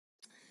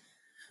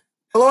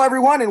Hello,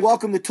 everyone, and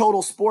welcome to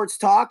Total Sports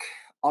Talk,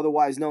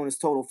 otherwise known as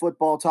Total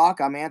Football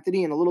Talk. I'm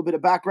Anthony, and a little bit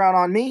of background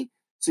on me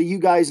so you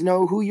guys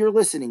know who you're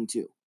listening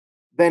to.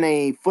 Been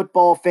a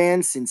football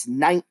fan since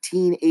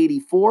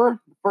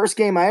 1984. The first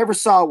game I ever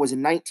saw was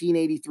in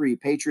 1983,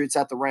 Patriots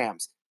at the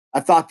Rams. I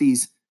thought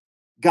these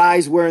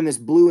guys wearing this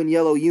blue and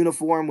yellow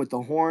uniform with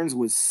the horns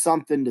was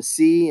something to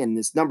see, and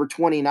this number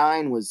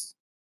 29 was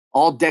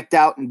all decked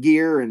out in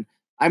gear, and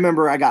I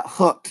remember I got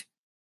hooked.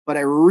 But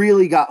I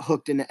really got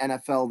hooked into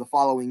NFL the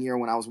following year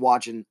when I was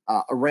watching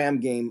a Ram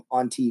game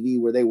on TV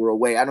where they were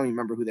away. I don't even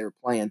remember who they were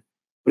playing,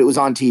 but it was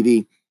on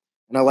TV,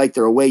 and I liked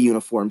their away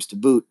uniforms to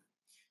boot.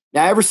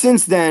 Now, ever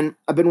since then,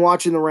 I've been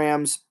watching the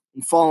Rams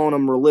and following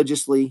them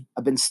religiously.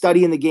 I've been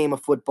studying the game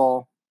of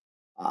football,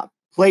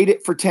 played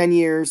it for 10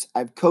 years.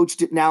 I've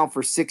coached it now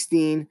for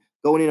 16,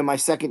 going into my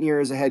second year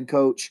as a head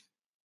coach.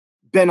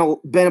 Been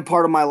a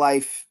part of my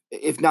life,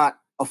 if not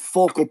a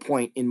focal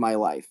point in my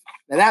life.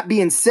 Now, that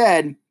being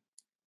said,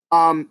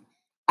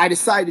 I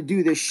decided to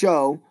do this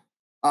show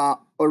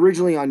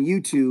originally on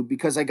YouTube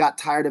because I got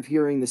tired of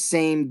hearing the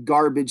same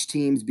garbage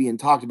teams being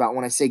talked about.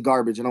 When I say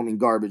garbage, I don't mean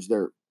garbage.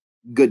 They're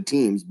good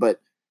teams,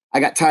 but I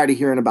got tired of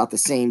hearing about the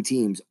same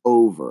teams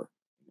over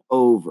and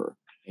over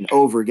and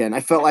over again. I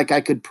felt like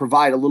I could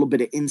provide a little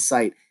bit of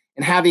insight,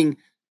 and having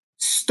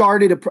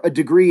started a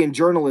degree in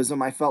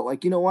journalism, I felt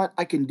like, you know what,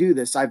 I can do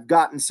this. I've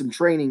gotten some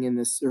training in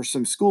this or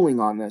some schooling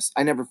on this.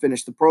 I never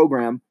finished the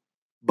program,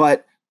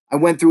 but I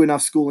went through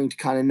enough schooling to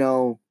kind of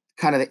know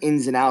kind of the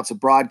ins and outs of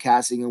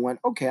broadcasting and went,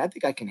 okay, I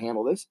think I can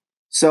handle this.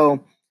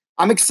 So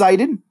I'm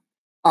excited.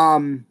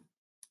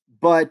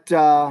 But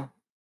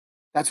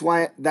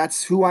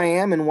that's who I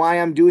am, and why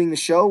I'm doing the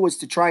show was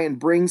to try and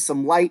bring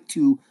some light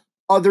to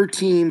other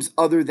teams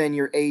other than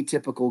your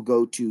atypical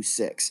go-to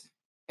six.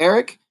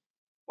 Eric,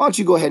 why don't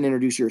you go ahead and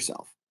introduce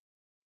yourself?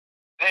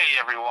 Hey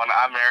everyone,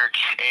 I'm Eric,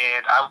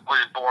 and I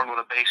was born with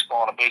a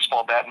baseball and a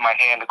baseball bat in my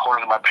hand,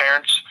 according to my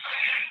parents.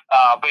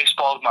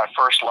 Baseball is my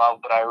first love,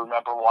 but I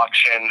remember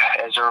watching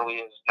as early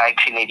as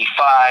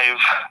 1985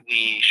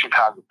 the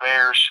Chicago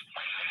Bears.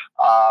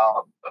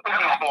 One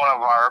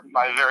of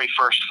my very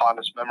first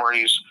fondest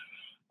memories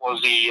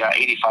was the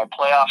 85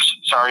 playoffs.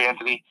 Sorry,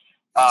 Anthony.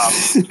 But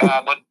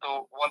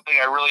the one thing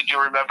I really do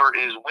remember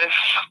is whiff.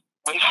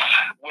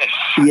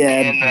 Yeah,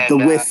 and then, the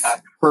whiff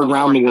heard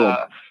around the world.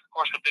 Of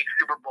course, the big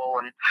Super Bowl,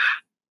 and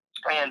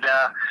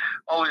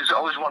always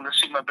wanted to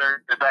see my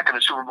Bears back in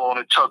the Super Bowl, and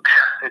it took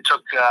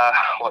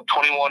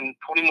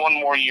 21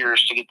 more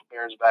years to get the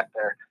Bears back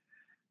there.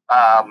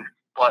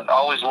 But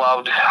always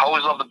loved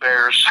the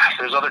Bears.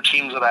 There's other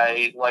teams that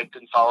I liked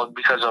and followed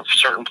because of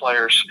certain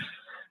players.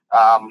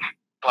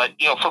 But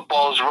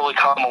football has really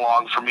come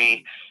along for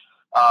me.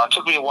 It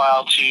took me a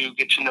while to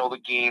get to know the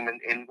game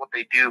and what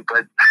they do,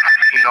 but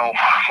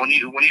when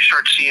you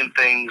start seeing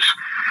things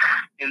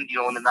in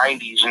the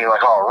 90s, and you're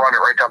like, oh, run it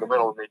right down the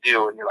middle, and they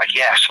do, and you're like,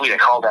 yeah, sweet, I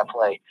called that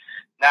play.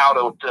 Now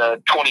to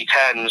the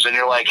 2010s, and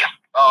you're like,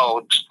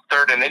 oh, it's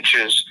 3rd and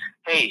inches.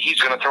 Hey, he's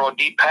going to throw a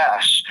deep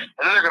pass, and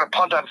then they're going to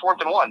punt on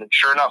 4th and 1, and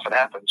sure enough, it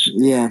happens.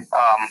 Yeah.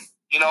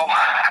 What can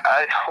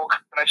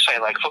I say?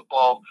 Like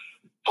football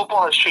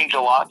has changed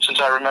a lot since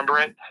I remember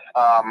it.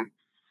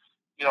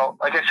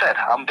 Like I said,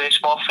 I'm a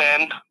baseball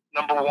fan,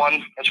 number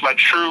one. It's my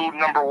true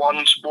number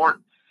one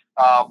sport.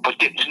 But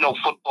getting to know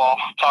football,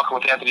 talking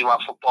with Anthony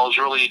about football has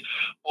really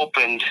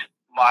opened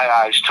my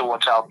eyes to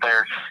what's out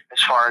there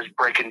as far as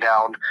breaking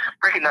down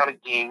a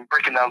game,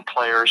 breaking down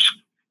players,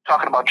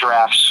 talking about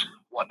drafts,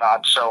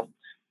 whatnot. So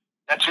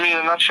that's me in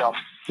a nutshell.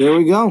 There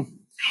we go.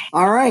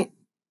 All right.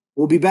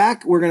 We'll be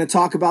back. We're going to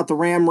talk about the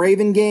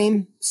Ram-Raven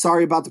game.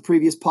 Sorry about the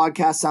previous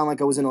podcast. Sound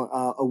like I was in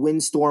a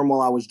windstorm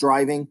while I was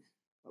driving.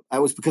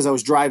 That was because I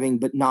was driving,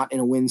 but not in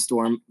a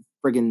windstorm.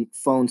 Friggin'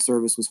 phone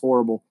service was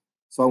horrible.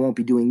 So I won't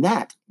be doing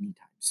that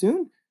anytime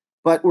soon.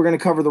 But we're going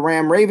to cover the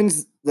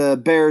Ram-Ravens, the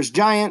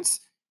Bears-Giants,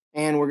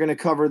 and we're going to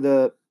cover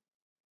the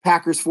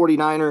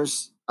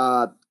Packers-49ers,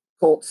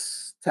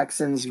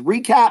 Colts-Texans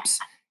recaps.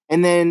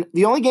 And then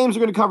the only games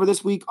we're going to cover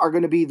this week are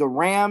going to be the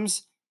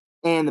Rams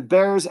and the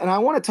Bears. And I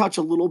want to touch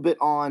a little bit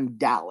on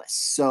Dallas.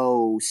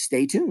 So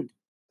stay tuned.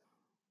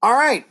 All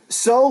right.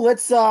 So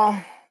let's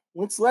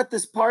let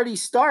this party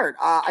start.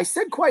 I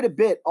said quite a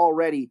bit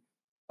already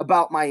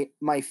about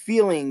my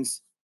feelings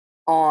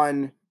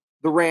on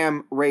the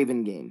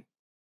Ram-Raven game.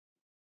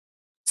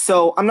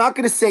 So I'm not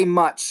going to say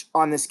much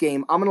on this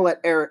game. I'm going to let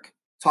Eric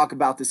talk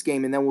about this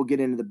game, and then we'll get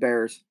into the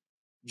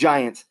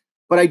Bears-Giants.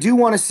 But I do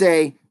want to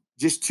say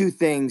just two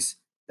things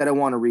that I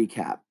want to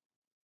recap.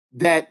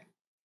 That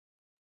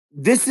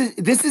this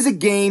is a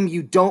game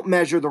you don't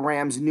measure the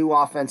Rams' new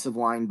offensive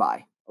line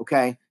by,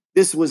 okay?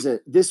 This was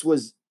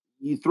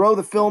you throw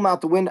the film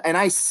out the window, and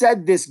I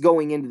said this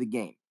going into the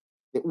game,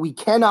 that we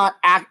cannot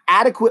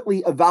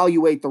adequately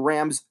evaluate the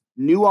Rams'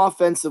 new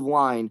offensive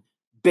line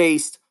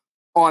based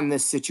on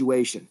this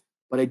situation.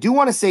 But I do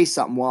want to say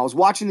something. While I was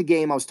watching the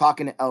game, I was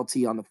talking to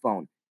LT on the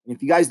phone. And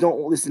if you guys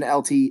don't listen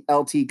to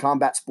LT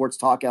Combat Sports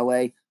Talk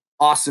LA,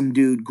 awesome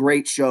dude,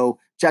 great show.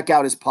 Check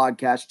out his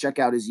podcast, check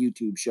out his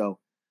YouTube show.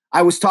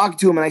 I was talking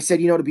to him and I said,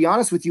 to be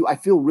honest with you, I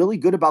feel really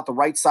good about the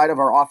right side of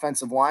our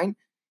offensive line.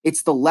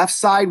 It's the left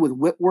side with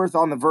Whitworth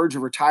on the verge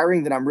of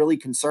retiring that I'm really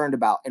concerned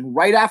about. And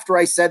right after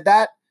I said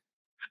that,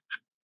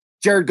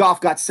 Jared Goff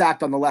got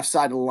sacked on the left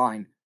side of the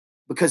line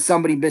because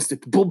somebody missed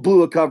it,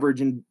 blew a coverage,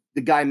 and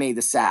the guy made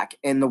the sack.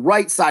 And the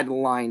right side of the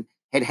line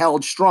had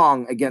held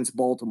strong against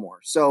Baltimore.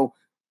 So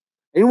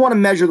I didn't want to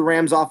measure the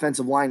Rams'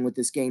 offensive line with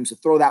this game, so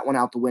throw that one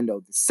out the window.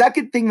 The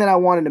second thing that I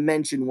wanted to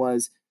mention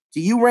was, to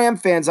you Ram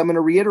fans, I'm going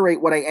to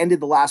reiterate what I ended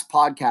the last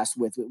podcast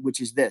with,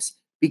 which is this.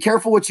 Be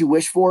careful what you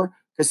wish for,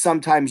 because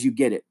sometimes you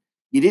get it.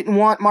 You didn't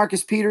want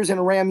Marcus Peters in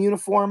a Ram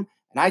uniform,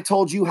 and I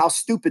told you how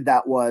stupid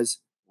that was.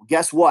 Well,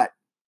 guess what?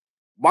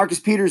 Marcus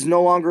Peters is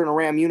no longer in a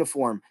Ram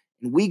uniform,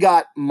 and we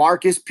got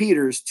Marcus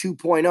Peters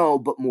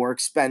 2.0, but more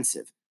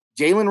expensive.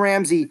 Jalen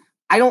Ramsey,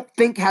 I don't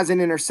think, has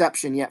an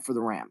interception yet for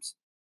the Rams.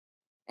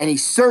 And he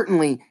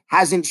certainly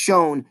hasn't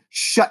shown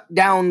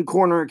shut-down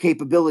corner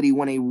capability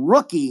when a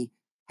rookie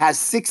has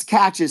 6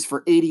 catches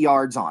for 80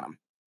 yards on him.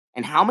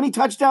 And how many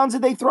touchdowns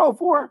did they throw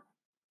for?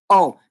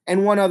 Oh,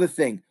 and one other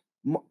thing.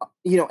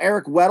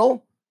 Eric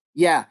Weddle,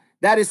 yeah,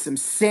 that is some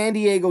San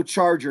Diego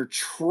Charger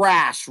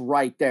trash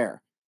right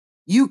there.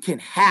 You can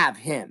have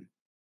him.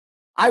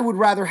 I would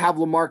rather have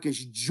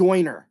LaMarcus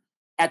Joyner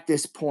at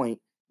this point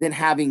than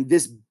having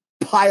this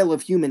pile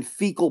of human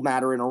fecal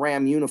matter in a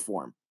Ram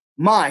uniform.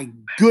 My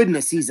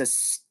goodness, he's a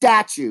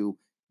statue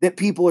that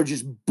people are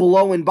just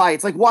blowing by.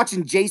 It's like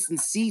watching Jason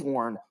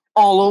Sehorn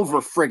all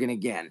over friggin'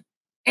 again.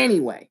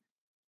 Anyway,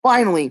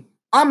 finally,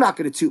 I'm not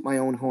going to toot my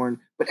own horn,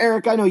 but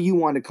Eric, I know you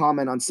wanted to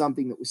comment on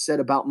something that was said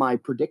about my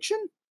prediction,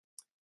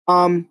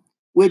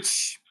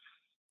 which,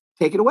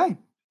 take it away.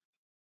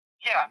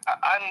 Yeah,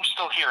 I'm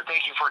still here.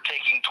 Thank you for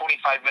taking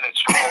 25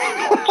 minutes for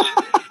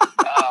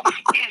all the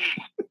points.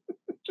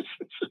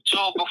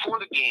 So before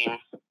the game,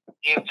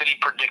 Anthony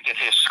predicted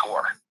his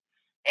score.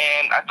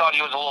 And I thought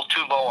he was a little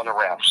too low on the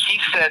Rams. He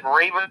said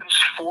Ravens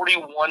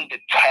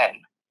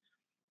 41-10.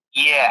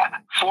 Yeah,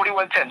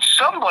 41-10.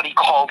 Somebody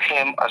called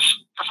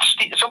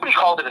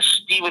it a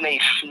Stephen A.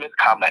 Smith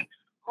comment.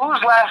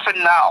 Who's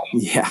laughing now?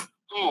 Yeah.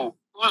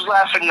 Who's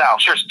laughing now?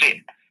 Sure,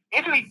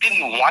 Anthony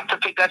didn't want to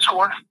pick that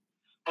score,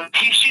 but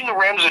he's seen the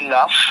Rams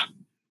enough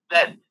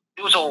that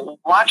it was a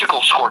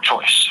logical score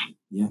choice.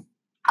 Yeah.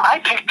 I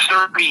picked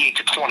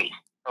 38-20.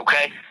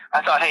 Okay,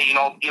 I thought, hey, we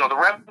know the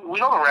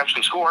Rams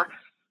can score.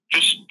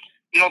 Just,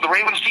 the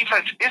Ravens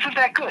defense isn't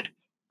that good.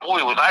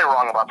 Boy, was I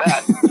wrong about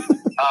that.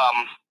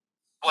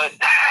 But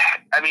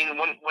I mean,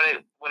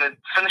 when it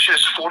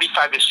finishes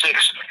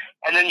 45-6,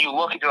 and then you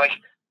look and you're like,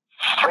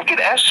 freaking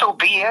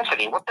SOB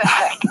Anthony, what the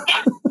heck?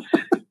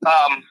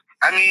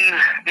 I mean,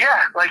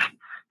 yeah, like,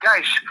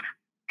 guys,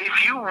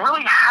 if you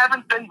really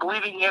haven't been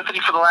believing Anthony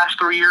for the last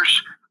 3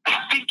 years, I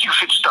think you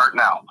should start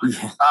now.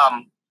 Yeah.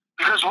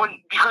 Because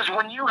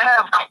when you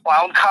have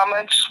clown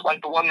comments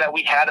like the one that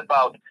we had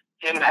about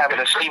him having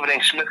a Stephen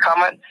A. Smith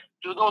comment,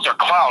 dude, those are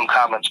clown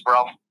comments,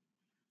 bro.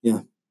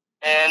 Yeah.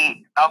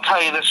 And I'll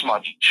tell you this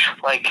much,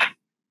 like,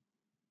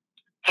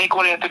 take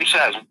what Anthony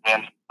says,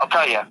 man. I'll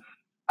tell you,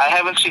 I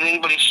haven't seen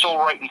anybody so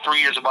right in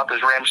 3 years about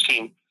this Rams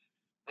team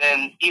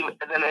than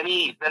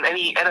any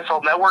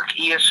NFL Network,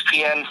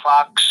 ESPN,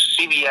 Fox,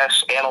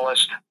 CBS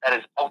analyst that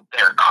is out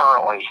there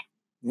currently.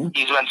 Yeah.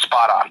 He's been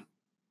spot on.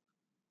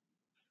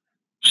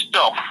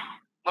 So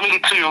let me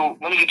get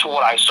to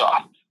what I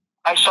saw.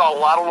 I saw a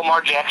lot of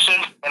Lamar Jackson,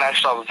 and I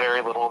saw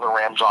very little of the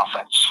Rams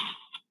offense.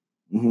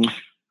 Mm-hmm.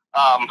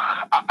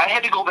 I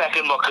had to go back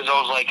and look because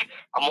I was like,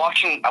 I'm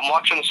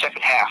watching the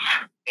second half,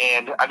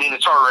 and I mean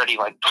it's already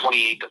like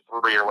 28-3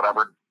 or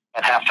whatever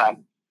at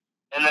halftime,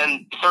 and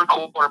then the third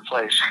quarter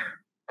plays,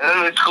 and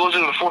then it goes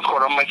into the fourth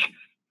quarter. I'm like,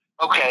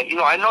 okay,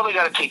 I know they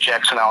got to take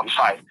Jackson out and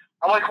fine.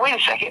 I'm like, wait a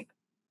second.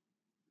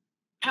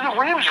 Did the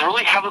Rams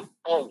really have the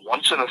ball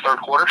once in the third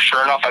quarter?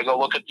 Sure enough, I go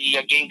look at the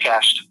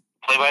GameCast,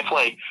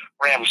 play-by-play.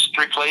 Rams,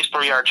 3 plays,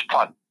 3 yards,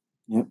 punt.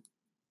 Yep.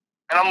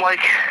 And I'm like,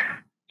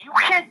 you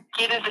can't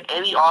get into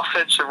any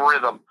offensive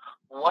rhythm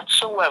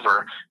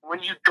whatsoever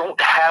when you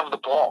don't have the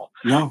ball.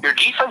 No. Your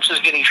defense is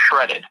getting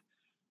shredded.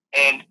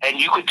 And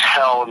you could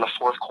tell in the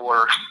fourth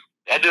quarter,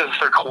 end of the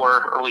third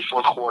quarter, early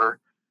fourth quarter,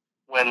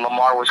 when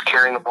Lamar was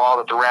carrying the ball,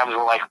 that the Rams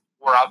were like,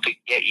 we're out to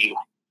get you.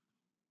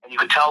 And you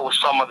could tell with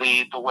some of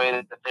the way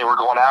that they were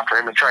going after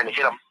him and trying to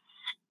hit him.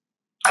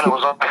 And it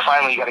was like,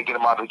 finally, you got to get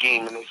him out of the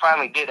game. And they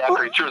finally did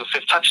after he threw the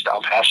 5th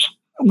touchdown pass.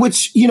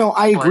 Which,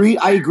 I agreed.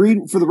 I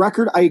agreed, for the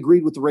record, I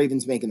agreed with the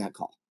Ravens making that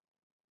call.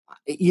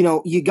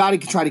 You got to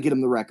try to get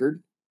him the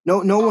record.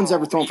 No one's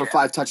ever thrown for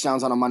 5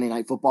 touchdowns on a Monday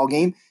Night Football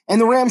game.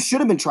 And the Rams should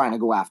have been trying to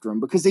go after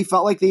him because they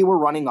felt like they were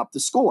running up the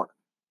score.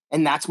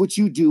 And that's what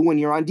you do when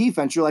you're on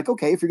defense. You're like,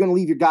 okay, if you're going to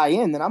leave your guy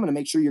in, then I'm going to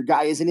make sure your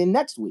guy isn't in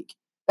next week.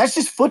 That's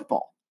just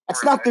football.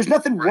 There's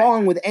nothing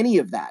wrong with any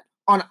of that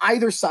on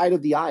either side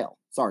of the aisle.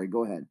 Sorry,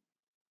 go ahead.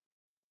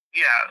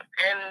 Yeah,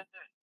 and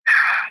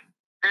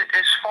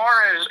as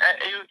far as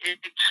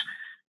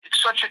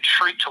it's such a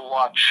treat to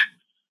watch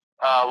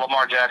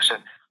Lamar Jackson.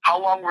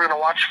 How long we're going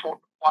to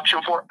watch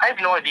him for? I have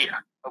no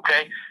idea.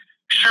 Okay,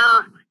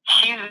 sure,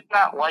 he's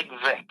not like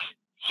Vic.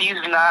 he's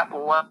not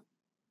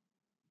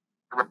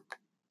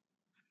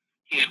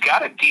he's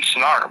got a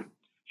decent arm.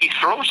 He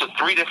throws to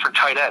 3 different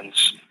tight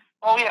ends.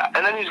 Oh, yeah.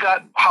 And then he's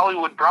got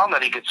Hollywood Brown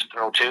that he gets to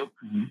throw to.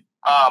 Mm-hmm.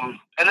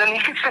 And then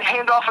he gets to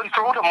hand off and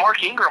throw to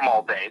Mark Ingram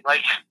all day.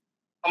 Like,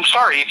 I'm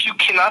sorry, if you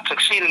cannot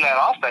succeed in that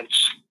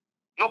offense,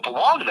 you don't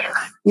belong there.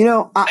 You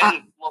know,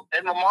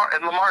 and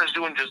Lamar is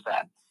doing just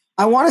that.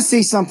 I want to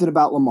say something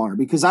about Lamar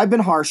because I've been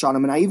harsh on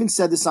him, and I even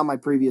said this on my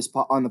previous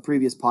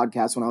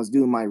podcast when I was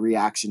doing my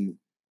reaction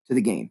to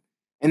the game,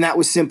 and that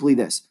was simply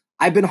this: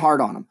 I've been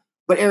hard on him.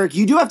 But Eric,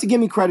 you do have to give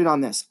me credit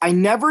on this. I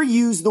never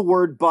used the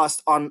word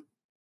bust on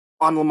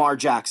Lamar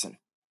Jackson,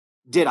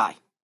 did I?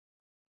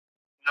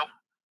 Nope.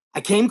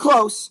 I came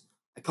close.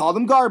 I called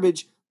him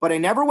garbage, but I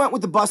never went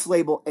with the bust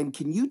label. And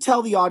can you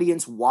tell the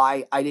audience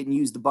why I didn't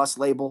use the bust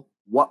label?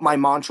 What my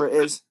mantra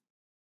is?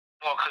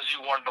 Well, because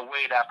you wanted to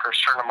wait after a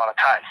certain amount of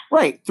time.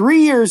 Right.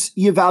 3 years,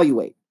 you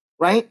evaluate,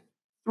 right?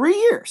 3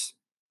 years.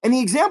 And the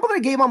example that I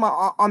gave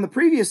on the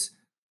previous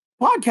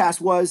podcast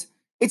was,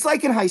 it's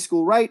like in high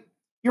school, right?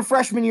 Your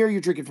freshman year,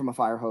 you're drinking from a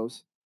fire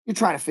hose. You're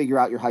trying to figure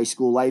out your high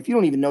school life. You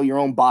don't even know your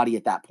own body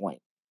at that point.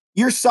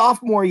 Your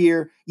sophomore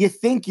year, you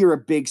think you're a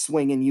big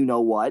swing and you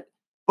know what,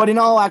 but in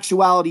all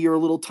actuality, you're a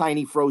little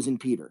tiny frozen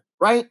Peter,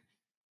 right?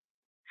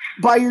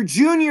 By your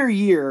junior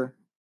year,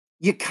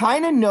 you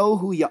kind of know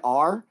who you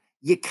are.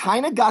 You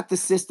kind of got the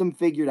system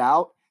figured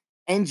out,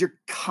 and you're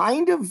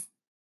kind of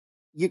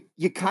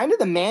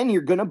the man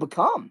you're going to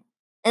become.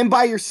 And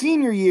by your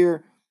senior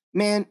year,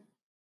 man,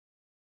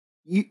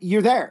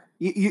 you're there.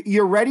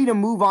 You're ready to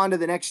move on to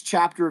the next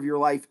chapter of your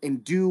life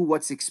and do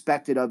what's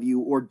expected of you,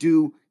 or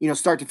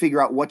start to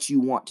figure out what you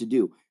want to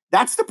do.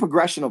 That's the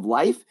progression of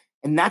life,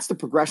 and that's the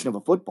progression of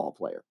a football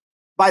player.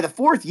 By the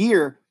 4th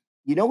year,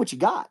 you know what you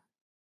got.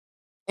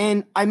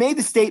 And I made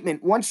the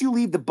statement, once you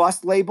leave the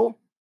bust label,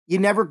 you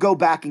never go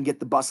back and get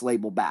the bust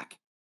label back.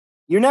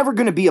 You're never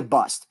going to be a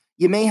bust.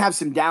 You may have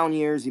some down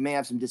years. You may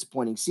have some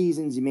disappointing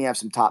seasons. You may have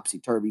some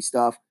topsy-turvy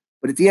stuff.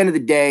 But at the end of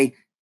the day,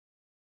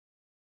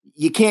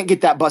 you can't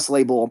get that bust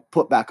label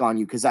put back on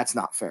you because that's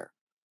not fair.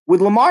 With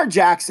Lamar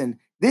Jackson,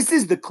 this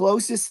is the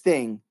closest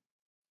thing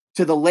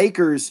to the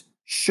Lakers'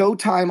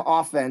 Showtime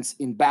offense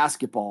in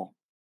basketball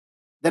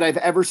that I've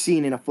ever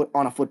seen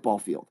on a football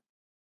field.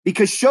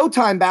 Because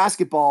Showtime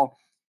basketball,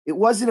 it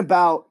wasn't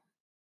about,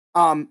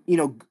 I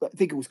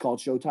think it was called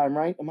Showtime,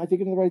 right? Am I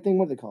thinking of the right thing?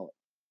 What do they call it?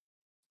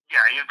 Yeah,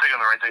 you're thinking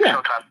of the right thing.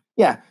 Yeah. Showtime.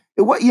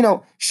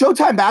 Yeah.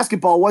 Showtime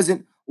basketball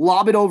wasn't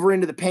lob it over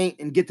into the paint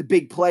and get the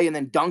big play and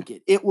then dunk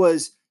it. It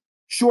was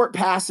short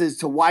passes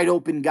to wide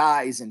open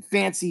guys and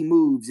fancy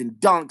moves and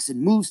dunks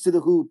and moves to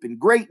the hoop and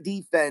great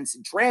defense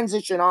and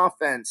transition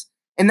offense.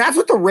 And that's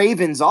what the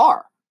Ravens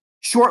are.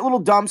 Short little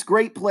dumps,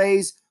 great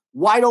plays,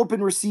 wide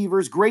open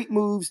receivers, great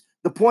moves.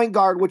 The point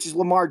guard, which is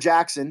Lamar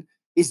Jackson,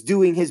 is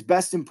doing his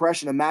best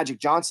impression of Magic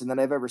Johnson that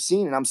I've ever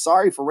seen. And I'm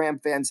sorry for Ram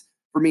fans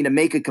for me to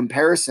make a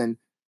comparison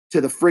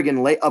to the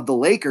friggin' of the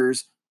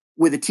Lakers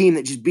with a team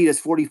that just beat us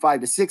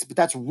 45-6, but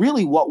that's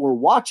really what we're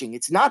watching.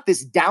 It's not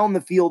this down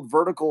the field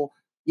vertical,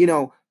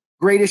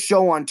 greatest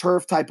show on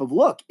turf type of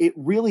look. It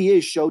really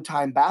is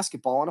Showtime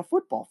basketball on a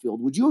football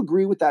field. Would you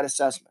agree with that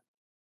assessment?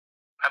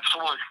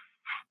 Absolutely.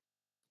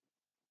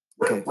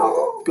 Okay.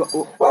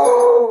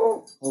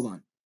 Hold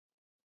on.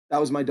 That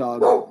was my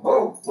dog.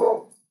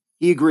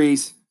 He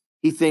agrees.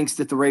 He thinks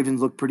that the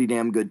Ravens look pretty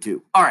damn good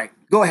too. All right.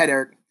 Go ahead,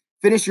 Eric.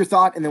 Finish your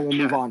thought, and then we'll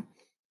move on.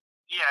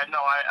 Yeah, no,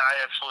 I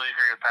absolutely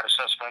agree with that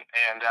assessment.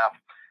 And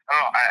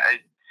I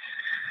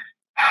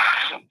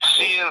don't know,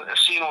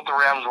 seeing what the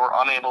Rams were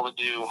unable to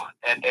do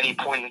at any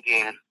point in the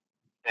game,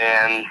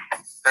 and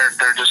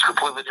they're just a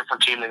completely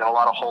different team. They got a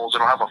lot of holes. They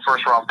don't have a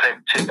first-round pick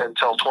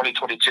until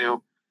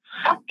 2022,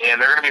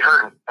 and they're going to be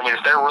hurting. I mean,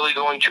 if they're really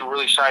going to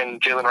really sign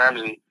Jalen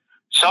Ramsey,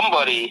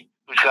 somebody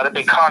who's got a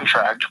big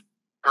contract,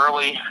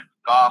 Gurley,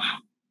 Goff,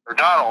 or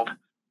Donald,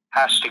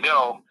 has to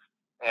go,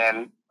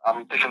 and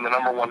I'm thinking the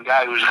number one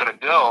guy who's going to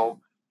go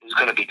is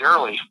going to be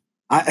Gurley.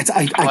 I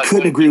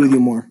couldn't agree with you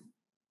more.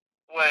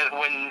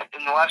 When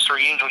in the last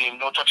 3 games, when you have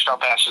no touchdown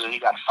passes and you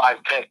got 5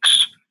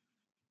 picks,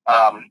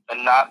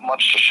 and not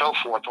much to show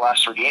for it the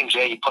last 3 games.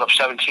 Yeah, you put up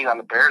 17 on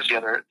the Bears 2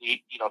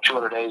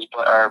 other days,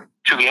 or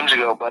 2 games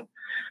ago. But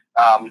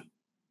now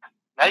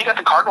you got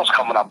the Cardinals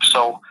coming up.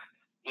 So,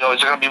 is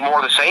it going to be more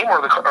of the same,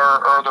 or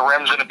the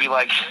Rams going to be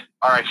like,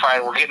 all right,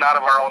 fine, we're getting out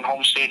of our own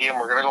home stadium,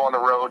 we're going to go on the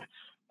road,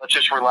 let's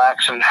just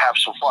relax and have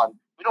some fun?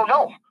 We don't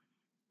know.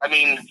 I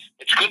mean,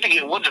 it's good to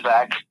get Woods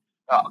back.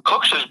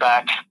 Cooks is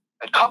back.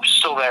 And Kupp's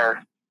still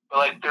there.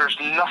 But, there's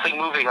nothing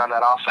moving on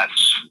that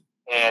offense.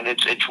 And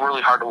it's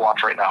really hard to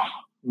watch right now.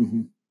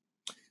 Mm-hmm.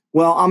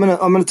 Well, I'm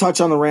gonna touch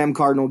on the Ram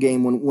Cardinal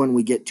game when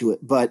we get to it.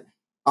 But,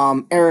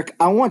 Eric,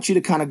 I want you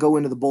to kind of go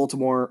into the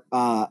Baltimore.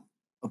 Oh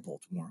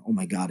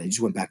my God, I just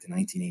went back to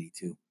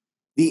 1982.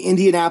 The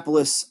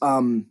Indianapolis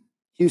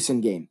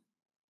Houston game.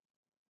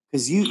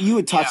 Because you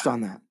had touched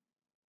on that.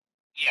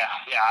 Yeah.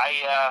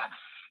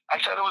 I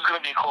said it was going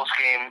to be a close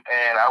game,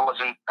 and I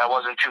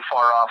wasn't too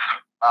far off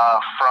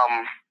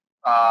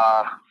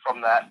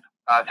from that.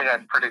 I think I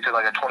predicted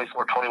a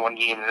 24-21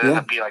 game, and it ended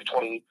up being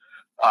 20,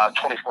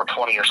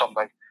 24-20 or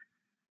something,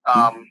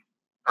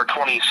 or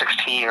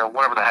 2016 or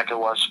whatever the heck it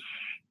was.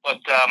 But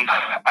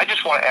I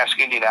just want to ask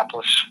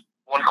Indianapolis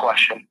one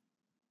question,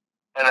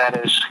 and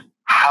that is,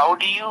 how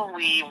do you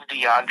leave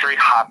DeAndre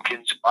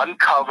Hopkins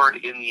uncovered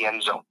in the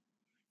end zone?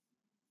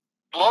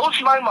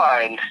 Blows my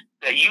mind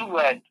that you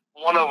let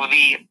one of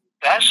the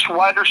best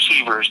wide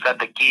receivers that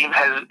the game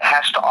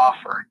has to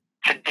offer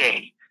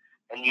today,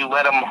 and you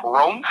let him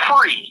roam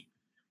free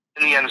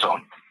in the end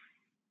zone.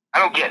 I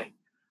don't get it.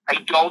 I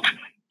don't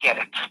get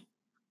it.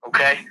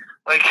 Okay?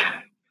 Like,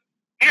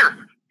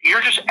 here,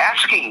 you're just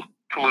asking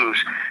to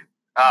lose.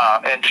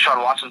 And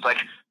Deshaun Watson's like,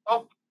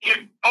 hold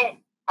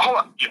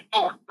on.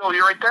 Oh, no,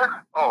 you're right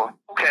there? Oh,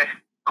 okay,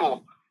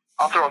 cool.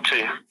 I'll throw it to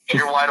you.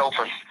 You're wide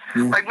open.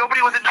 Yeah. Like,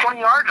 nobody within 20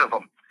 yards of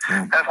him.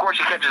 Yeah. And, of course,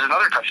 he catches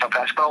another touchdown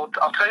pass. But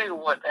I'll tell you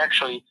what,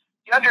 actually,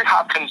 DeAndre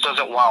Hopkins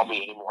doesn't wow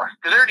me anymore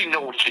because I already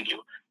know what he can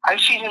do.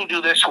 I've seen him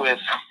do this with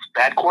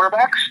bad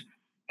quarterbacks,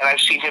 and I've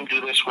seen him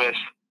do this with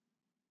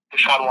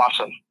Deshaun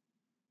Watson.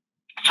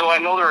 So I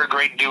know they're a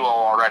great duo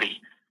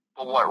already.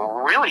 But what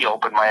really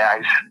opened my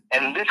eyes,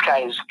 and this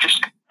guy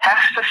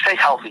has to stay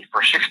healthy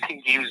for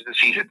 16 games of the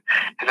season,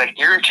 because I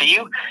guarantee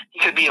you he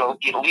could be at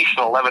least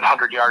an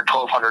 1,100-yard,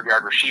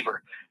 1,200-yard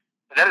receiver.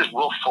 And that is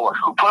Will Fuller,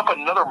 who put up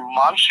another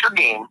monster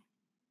game,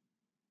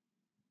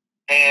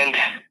 and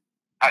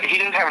he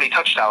didn't have any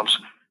touchdowns,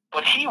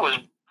 but he was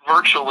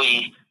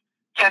virtually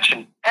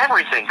catching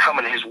everything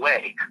coming his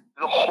way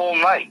the whole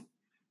night.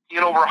 He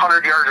had over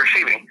 100 yards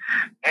receiving,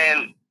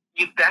 and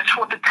that's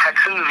what the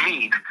Texans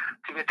need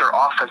to get their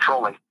offense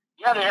rolling.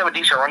 Yeah, they have a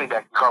decent running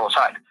back in Carlos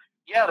Hyde.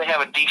 Yeah, they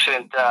have a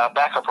decent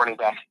backup running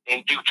back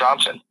in Duke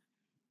Johnson.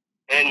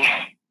 And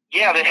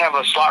yeah, they have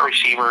a slot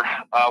receiver,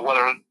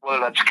 whether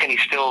that's Kenny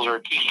Stills or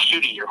Kiki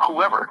Stute or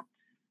whoever.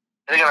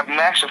 And they got a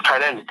massive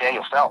tight end,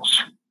 Daniel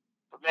Fells.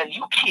 But man,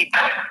 you keep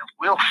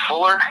Will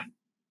Fuller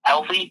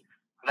healthy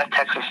on that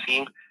Texans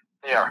team,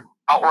 they are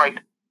outright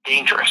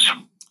dangerous.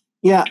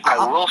 Yeah,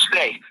 I will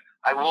say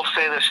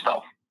this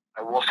though.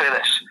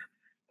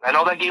 I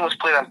know that game was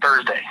played on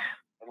Thursday.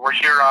 And we're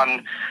here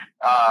on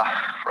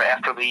right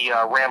after the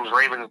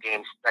Rams-Ravens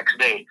game next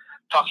day,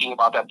 talking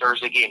about that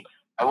Thursday game.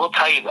 I will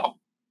tell you though,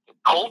 the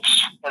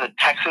Colts and the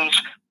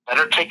Texans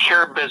better take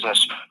care of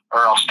business,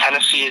 or else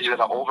Tennessee is going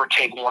to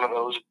overtake one of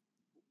those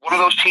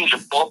teams, or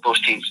both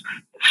those teams,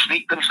 and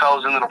sneak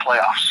themselves into the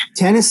playoffs.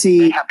 Tennessee,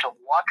 they have to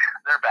watch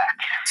their back.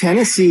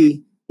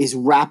 Tennessee is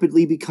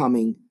rapidly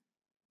becoming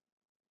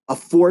a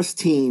fourth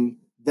team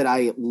that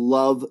I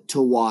love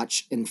to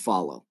watch and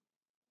follow.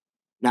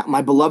 Now,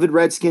 my beloved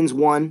Redskins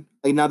won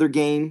another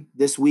game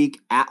this week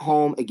at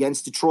home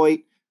against Detroit.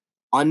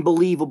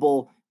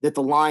 Unbelievable that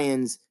the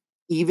Lions,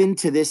 even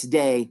to this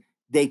day,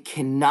 they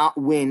cannot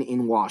win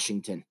in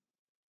Washington.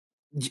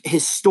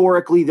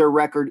 Historically, their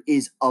record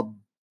is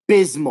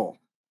abysmal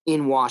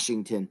in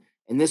Washington.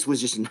 And this was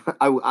just,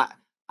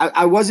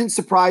 I wasn't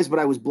surprised, but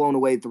I was blown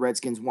away that the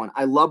Redskins won.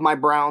 I love my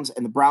Browns,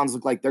 and the Browns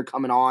look like they're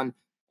coming on,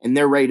 and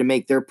they're ready to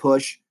make their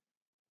push.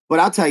 But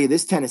I'll tell you,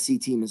 this Tennessee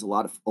team is a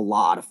lot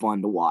of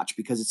fun to watch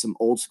because it's some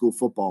old school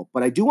football.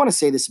 But I do want to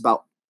say this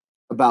about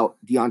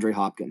DeAndre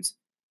Hopkins.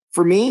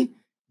 For me,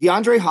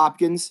 DeAndre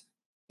Hopkins,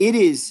 it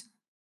is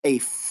a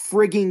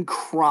frigging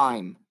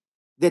crime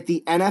that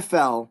the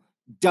NFL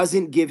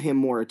doesn't give him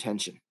more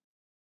attention.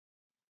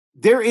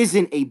 There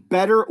isn't a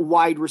better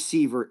wide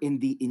receiver in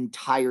the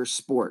entire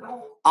sport.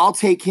 I'll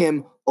take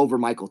him over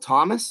Michael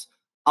Thomas.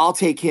 I'll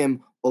take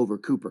him over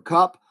Cooper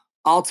Kupp.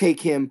 I'll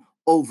take him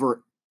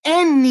over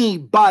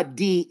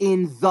anybody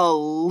in the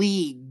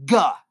league.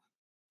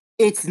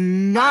 It's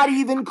not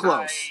even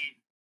close.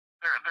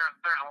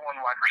 There's one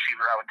wide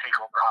receiver I would take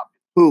over Hopkins.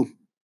 Who?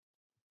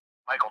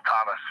 Michael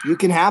Thomas. You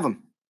can have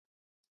him.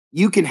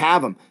 You can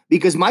have him.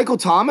 Because Michael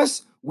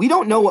Thomas, we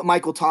don't know what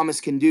Michael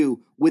Thomas can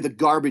do with a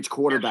garbage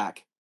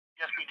quarterback.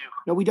 Yes, we do.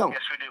 No, we don't.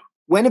 Yes, we do.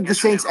 When have the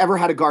Saints ever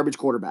had a garbage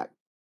quarterback?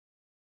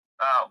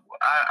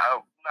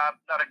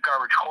 Not a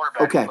garbage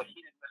quarterback. Okay. But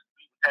he didn't miss the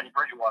beat with Teddy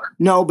Bridgewater.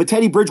 No, but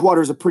Teddy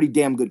Bridgewater is a pretty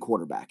damn good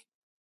quarterback.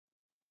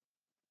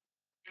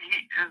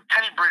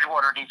 Teddy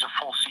Bridgewater needs a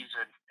full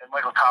season, and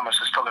Michael Thomas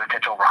is still going to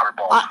catch over 100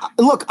 balls.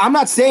 Look, I'm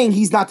not saying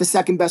he's not the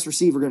second best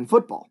receiver in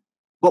football,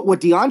 but what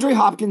DeAndre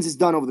Hopkins has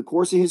done over the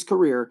course of his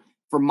career,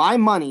 for my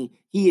money,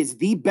 he is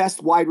the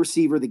best wide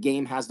receiver the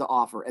game has to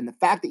offer. And the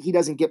fact that he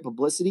doesn't get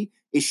publicity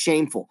is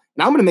shameful.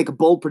 And I'm going to make a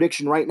bold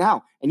prediction right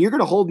now, and you're going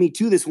to hold me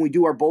to this when we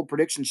do our bold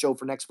prediction show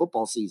for next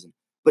football season.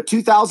 But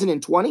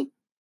 2020,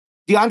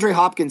 DeAndre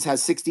Hopkins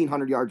has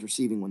 1,600 yards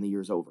receiving when the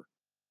year's over.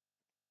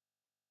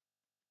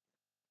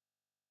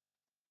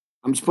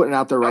 I'm just putting it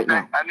out there right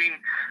now. I mean,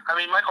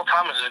 Michael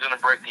Thomas is going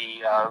to break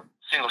the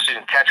single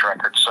season catch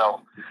record.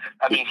 So,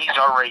 I mean, he's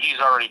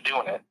already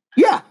doing it.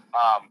 Yeah.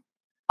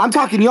 I'm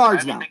talking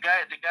yards now. The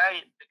guy's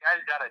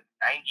got a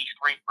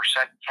 93%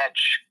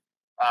 catch.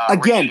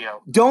 Again,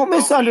 ratio. Don't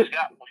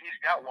misunderstand.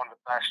 He's got one of the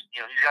best.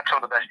 He's got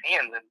some of the best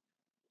hands, and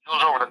he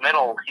goes over the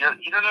middle.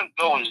 He doesn't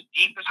go as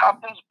deep as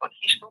Hopkins, but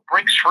he still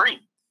breaks free.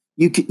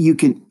 You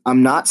can.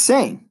 I'm not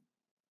saying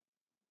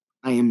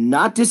I am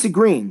not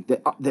disagreeing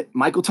that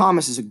Michael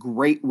Thomas is a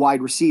great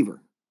wide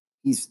receiver.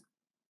 He's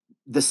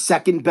the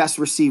second best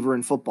receiver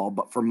in football.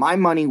 But for my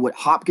money, what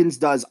Hopkins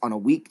does on a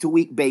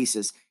week-to-week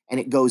basis, and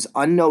it goes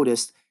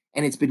unnoticed,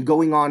 and it's been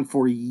going on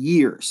for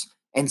years,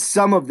 and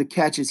some of the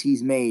catches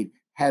he's made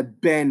have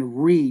been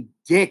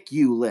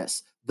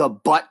ridiculous. The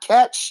butt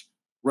catch,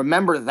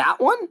 remember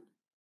that one?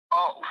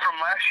 Oh, from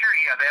last year,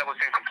 yeah, that was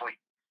incomplete.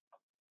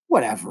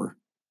 Whatever.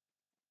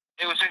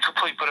 It was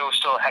incomplete, but it was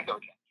still a heck of a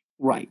catch.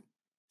 Right.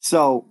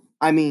 So,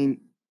 I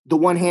mean, the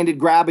one-handed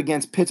grab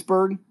against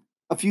Pittsburgh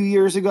a few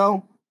years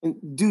ago,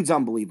 dude's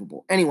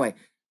unbelievable. Anyway,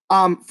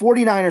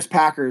 49ers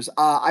Packers.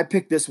 I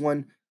picked this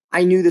one.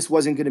 I knew this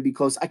wasn't going to be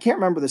close. I can't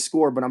remember the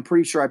score, but I'm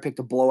pretty sure I picked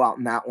a blowout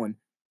in that one.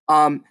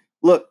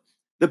 Look,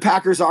 the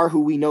Packers are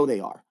who we know they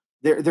are.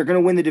 They're going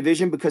to win the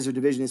division because their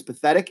division is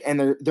pathetic, and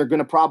they're going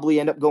to probably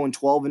end up going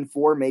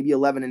 12-4, maybe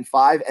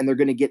 11-5, and they're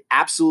going to get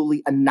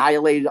absolutely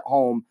annihilated at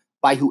home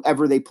by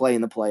whoever they play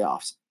in the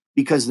playoffs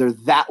because they're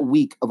that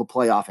weak of a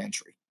playoff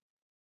entry.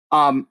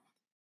 The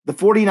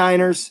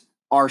 49ers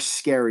are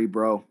scary,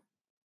 bro.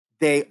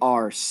 They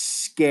are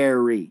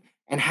scary.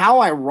 And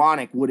how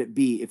ironic would it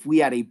be if we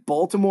had a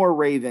Baltimore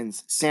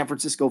Ravens, San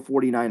Francisco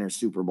 49ers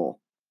Super Bowl?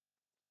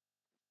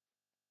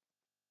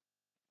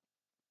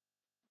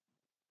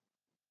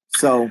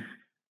 So,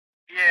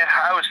 yeah,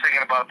 I was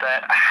thinking about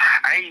that.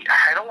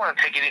 I don't want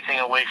to take anything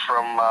away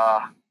from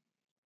a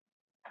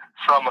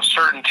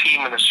certain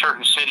team in a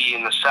certain city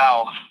in the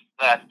South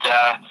that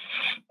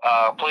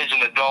plays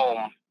in a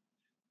dome,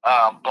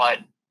 but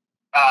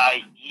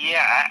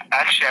yeah,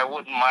 actually, I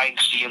wouldn't mind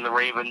seeing the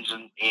Ravens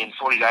and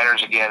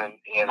 49ers again,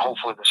 and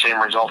hopefully the same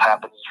result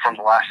happens from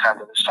the last time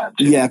to this time,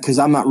 too. Yeah, because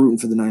I'm not rooting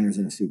for the Niners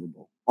in a Super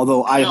Bowl.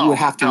 Although I would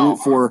have to root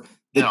for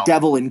the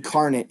devil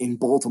incarnate in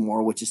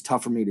Baltimore, which is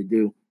tough for me to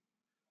do.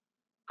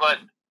 But,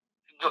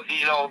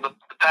 you know, the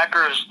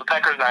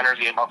Packers-Niners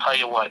game, I'll tell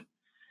you what.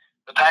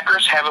 The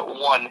Packers haven't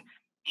won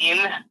in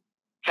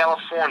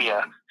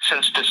California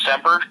since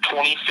December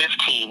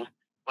 2015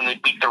 when they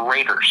beat the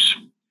Raiders.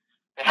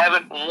 They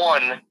haven't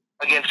won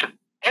against an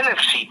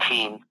NFC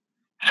team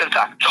since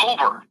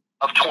October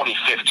of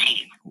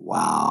 2015.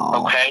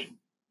 Wow. Okay?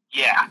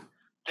 Yeah.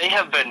 They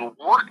have been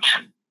worked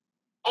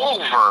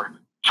over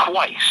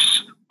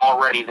twice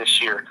already this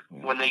year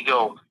when they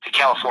go to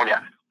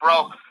California.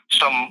 Bro,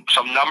 some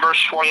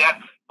numbers for you.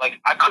 Like,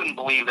 I couldn't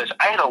believe this.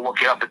 I had to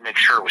look it up and make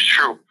sure it was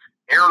true.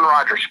 Aaron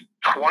Rodgers,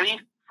 20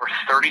 for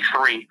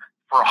 33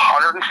 for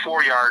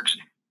 104 yards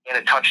and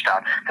a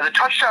touchdown. And the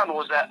touchdown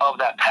was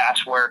that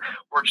pass where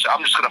I'm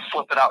just going to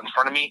flip it out in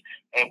front of me,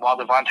 and while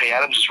Devontae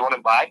Adams is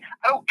running by,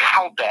 I don't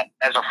count that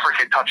as a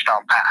freaking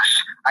touchdown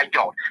pass. I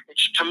don't.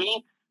 It's, to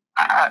me,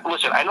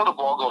 listen, I know the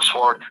ball goes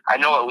forward. I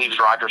know it leaves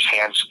Rodgers'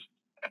 hands.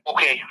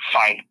 Okay,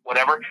 fine,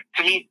 whatever.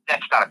 To me,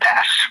 that's not a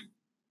pass.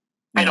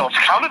 I know it's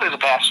counted as a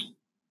pass.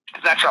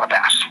 That's not a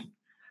pass.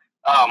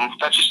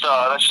 That's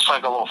just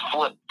like a little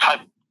flip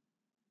type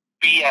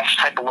BS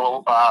type of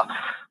little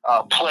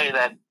play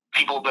that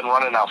people have been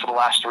running now for the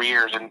last 3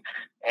 years,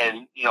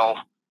 and you know,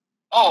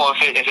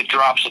 if it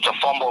drops, it's a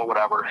fumble or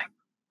whatever,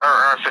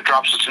 or if it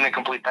drops, it's an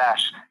incomplete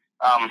pass.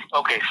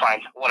 Okay,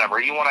 fine,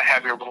 whatever. You want to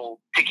have your little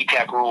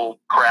ticky-tack rule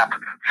crap,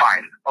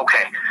 fine,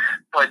 okay.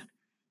 But,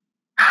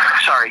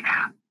 sorry,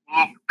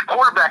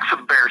 quarterback for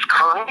the Bears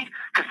currently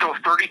can throw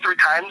 33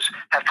 times,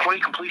 have 20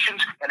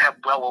 completions, and have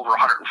well over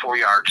 104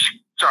 yards.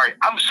 Sorry,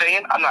 I'm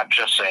saying, I'm not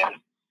just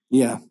saying.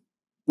 Yeah.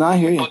 No, I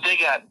hear you. But they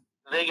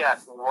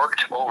got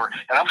worked over.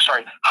 And I'm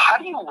sorry, how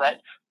do you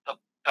let the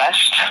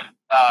best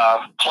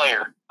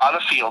player on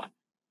the field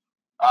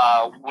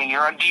when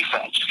you're on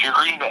defense, if you're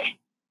Green Bay,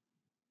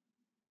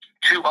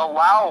 to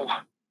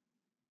allow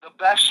the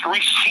best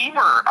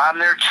receiver on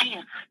their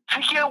team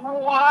to get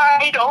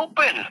wide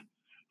open?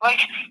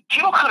 Like,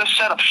 Kittle could have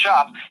set up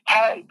shop,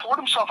 poured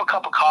himself a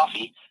cup of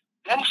coffee,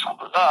 then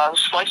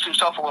sliced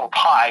himself a little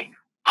pie,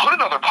 put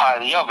another pie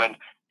in the oven,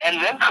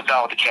 and then come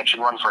down with the catch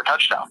and run for a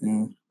touchdown.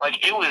 Mm.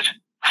 Like, it was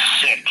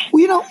sick.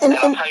 Well, you know, and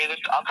I'll tell you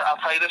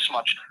this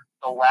much: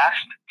 the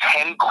last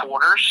 10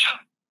 quarters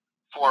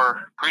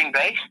for Green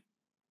Bay,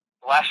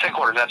 the last 10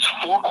 quarters. That's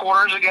 4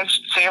 quarters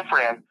against San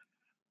Fran,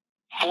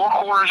 4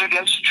 quarters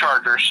against the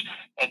Chargers,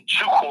 and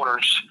 2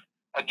 quarters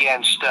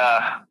against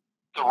the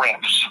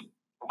Rams.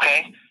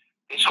 Okay,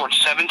 they scored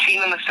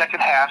 17 in the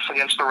second half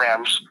against the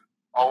Rams,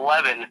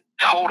 11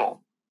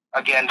 total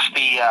against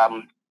the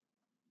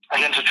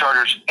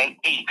Chargers, and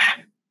 8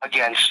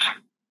 against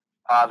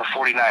the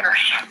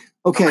 49ers.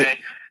 Okay.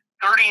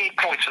 38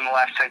 points in the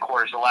last 10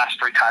 quarters, the last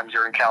 3 times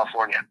you're in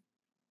California.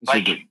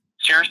 Like,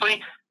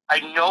 seriously, I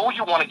know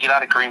you want to get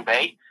out of Green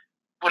Bay,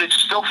 but it's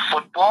still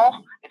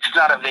football. It's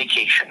not a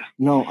vacation.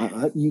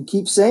 No, you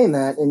keep saying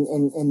that,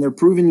 and they're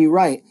proving you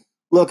right.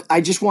 Look, I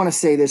just want to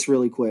say this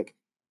really quick.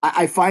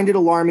 I find it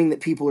alarming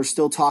that people are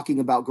still talking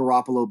about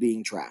Garoppolo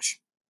being trash.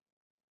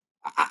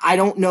 I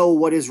don't know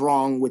what is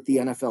wrong with the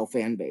NFL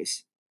fan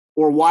base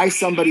or why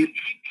somebody.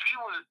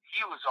 He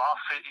was off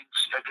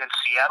against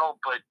Seattle,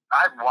 but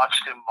I've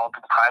watched him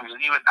multiple times,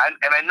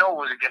 and I know it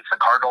was against the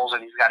Cardinals,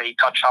 and he's got 8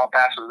 touchdown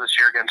passes this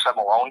year against them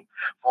alone,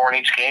 4 in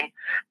each game.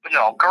 But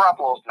no,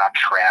 Garoppolo's not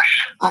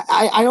trash.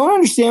 I don't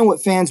understand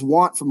what fans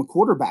want from a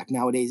quarterback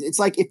nowadays. It's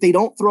like if they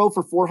don't throw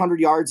for 400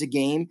 yards a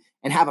game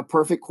and have a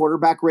perfect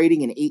quarterback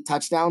rating and 8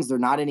 touchdowns, they're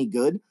not any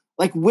good.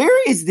 Like,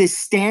 where is this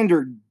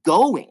standard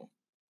going?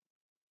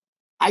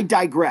 I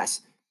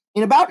digress.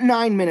 In about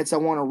 9 minutes, I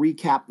want to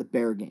recap the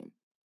Bear game.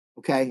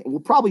 Okay? And we'll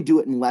probably do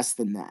it in less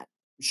than that.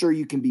 I'm sure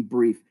you can be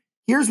brief.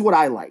 Here's what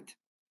I liked.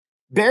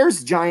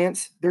 Bears,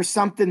 Giants, there's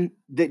something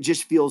that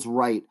just feels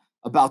right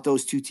about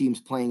those two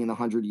teams playing in the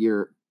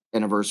 100-year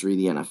anniversary of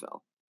the NFL.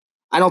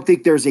 I don't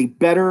think there's a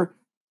better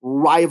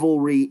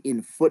rivalry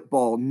in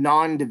football,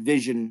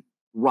 non-division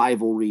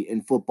rivalry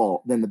in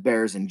football than the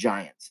Bears and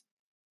Giants.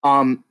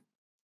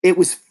 It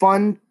was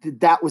fun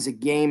that was a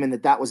game and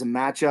that was a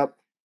matchup,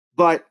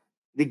 but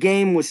the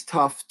game was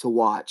tough to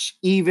watch,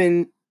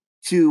 even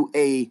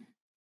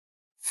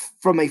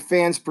from a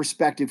fan's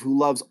perspective who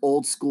loves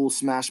old school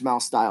smash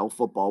mouth style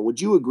football.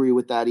 Would you agree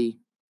with that, E?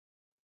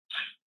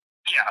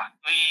 Yeah,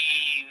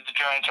 the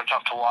Giants are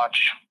tough to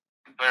watch.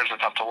 The Bears are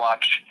tough to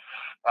watch.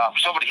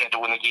 Somebody had to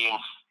win the game.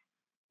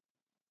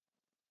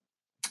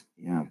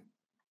 Yeah.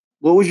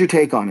 What was your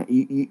take on it?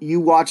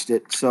 You watched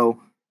it, so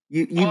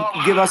you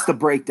give us the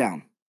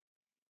breakdown.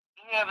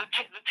 Yeah, the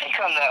take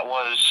on that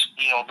was,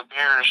 the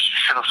Bears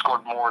should have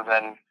scored more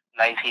than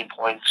 19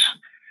 points.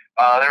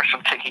 There were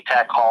some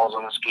ticky-tack calls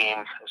in this game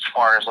as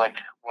far as, like,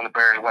 when the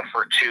Bears went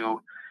for 2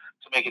 to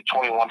make it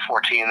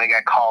 21-14. They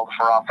got called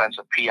for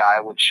offensive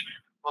PI, which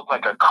looked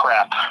like a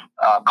crap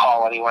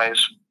call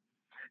anyways.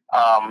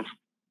 But,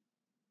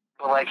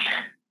 like,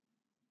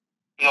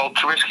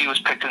 Trubisky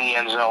was picked in the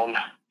end zone.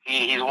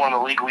 He's one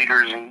of the league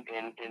leaders in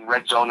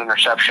red zone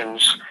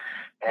interceptions,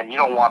 and you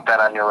don't want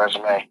that on your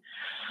resume.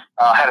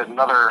 Threw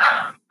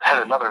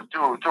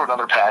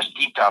another pass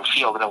deep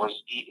downfield, and it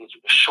was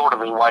short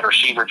of his wide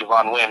receiver,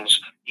 Javon Wims,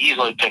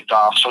 easily picked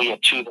off, so he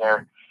had 2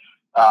 there.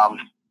 A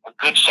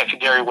good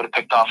secondary would have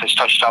picked off his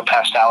touchdown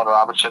pass to Allen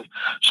Robinson.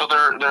 So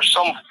there's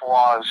some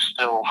flaws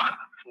still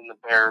in the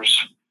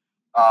Bears'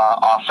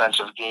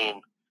 offensive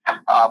game.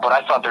 But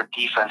I thought their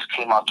defense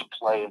came out to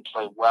play and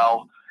play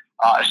well,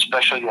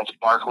 especially against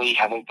Barkley.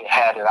 I think they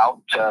had it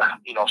out to,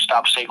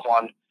 stop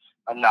Saquon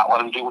and not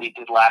let him do what he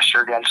did last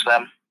year against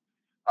them.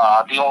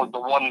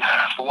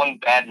 The one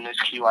bad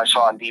miscue I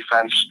saw on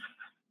defense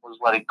was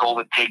letting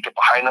Golden Tate get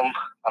behind him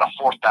on a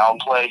 4th down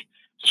play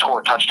to score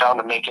a touchdown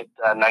to make it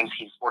 19-14.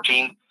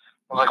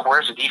 I was like,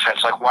 where's the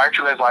defense? Like, why aren't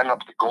you guys lining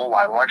up at the goal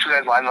line? Why aren't you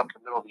guys lining up in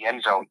the middle of the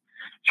end zone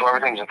so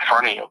everything's in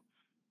front of you?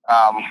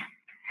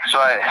 So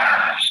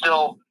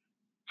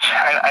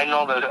I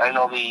know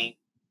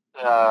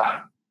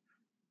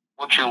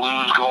what you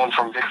lose going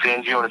from Vic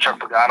Fangio to Chuck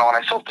Pagano, and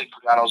I still think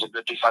Pagano's a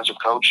good defensive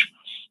coach.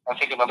 I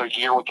think another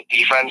year with the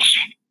defense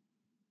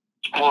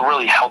will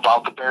really help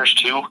out the Bears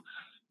too.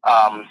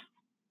 But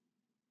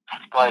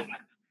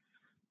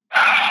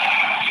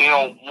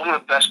one of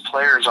the best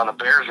players on the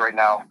Bears right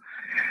now,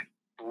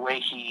 the way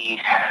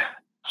he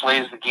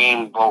plays the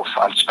game both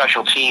on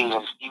special teams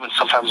and even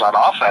sometimes on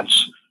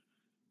offense,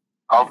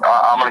 I'm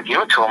going to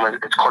give it to him.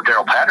 It's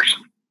Cordero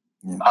Patterson.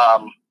 Yeah.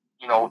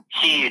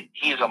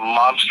 He's a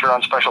monster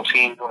on special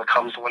teams when it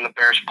comes to when the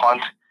Bears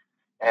punt.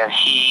 And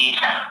he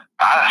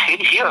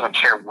doesn't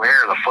care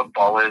where the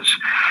football is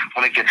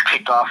when it gets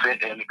kicked off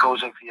and it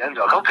goes into the end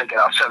zone. He'll take it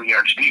out 7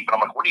 yards deep. And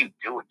I'm like, what are you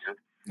doing, dude?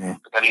 Yeah.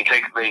 But then he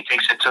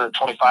takes it to the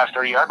 25,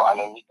 30-yard line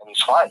and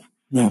he's fine.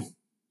 Yeah.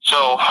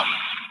 So,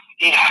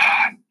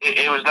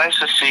 it was nice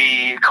to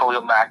see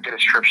Khalil Mack get a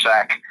strip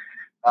sack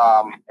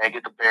and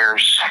get the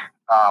Bears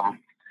on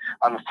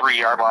the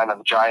 3-yard line of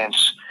the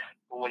Giants.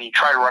 But when you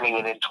try running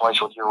it in twice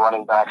with your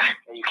running back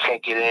and you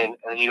can't get in, and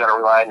then you got to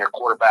rely on your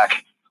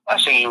quarterback,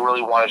 last thing you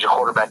really want is your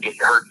quarterback getting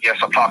hurt. Yes,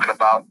 I'm talking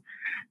about,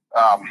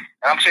 and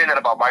I'm saying that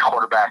about my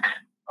quarterback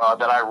for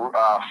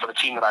the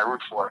team that I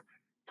root for.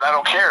 But I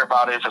don't care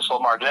about it if it's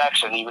Lamar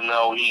Jackson, even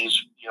though he's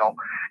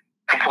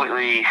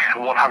completely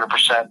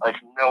 100%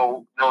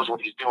 knows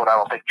what he's doing. I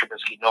don't think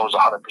Trubisky knows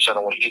 100%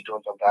 of what he's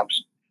doing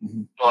sometimes.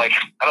 Mm-hmm. So I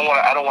don't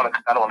want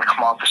to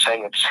come off as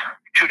saying it's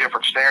 2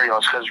 different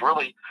scenarios, because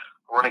really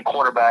a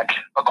quarterback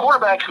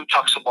who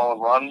tucks the ball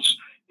and runs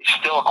is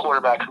still a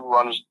quarterback who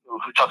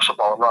tucks the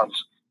ball and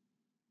runs.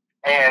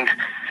 And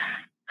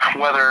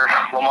whether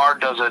Lamar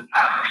does it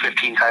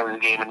 15 times a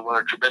game and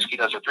whether Trubisky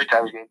does it 3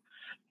 times a game,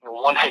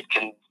 one hit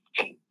can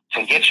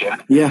get you.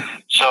 Yeah.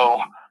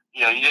 So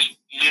you just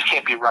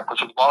can't be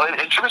reckless with the ball. And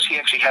Trubisky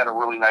actually had a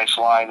really nice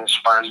line as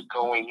far as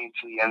going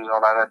into the end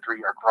zone on that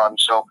 3-yard run.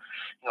 So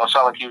it's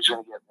not like he was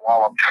going to get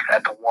walloped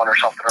at the 1 or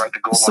something or at the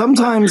goal line.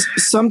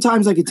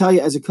 Sometimes I could tell you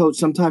as a coach,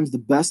 sometimes the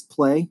best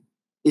play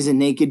is a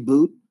naked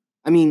boot.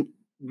 I mean,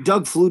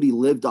 Doug Flutie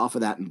lived off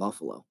of that in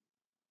Buffalo.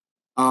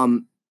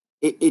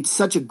 It's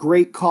such a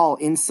great call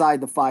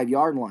inside the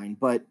 5-yard line,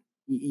 but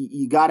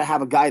you got to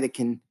have a guy that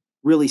can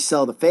really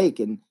sell the fake,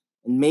 and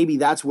maybe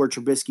that's where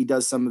Trubisky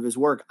does some of his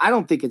work. I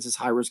don't think it's as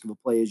high risk of a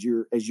play as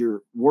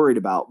you're worried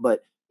about,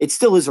 but it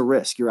still is a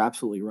risk. You're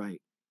absolutely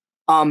right.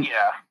 Yeah, and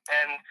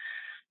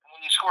when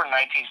you score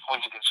 19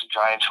 points against the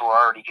Giants, who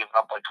are already giving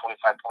up like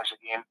 25 points a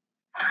game,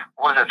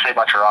 what does that say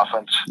about your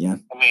offense? Yeah.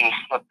 I mean,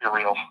 let's be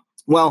real.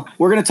 Well,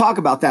 we're going to talk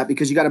about that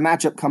because you got a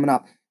matchup coming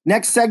up.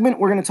 Next segment,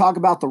 we're going to talk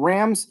about the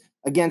Rams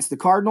against the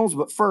Cardinals.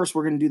 But first,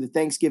 we're going to do the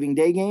Thanksgiving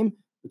Day game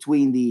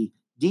between the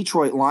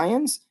Detroit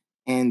Lions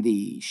and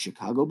the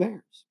Chicago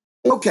Bears.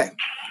 Okay.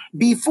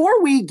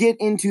 Before we get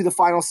into the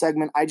final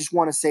segment, I just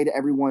want to say to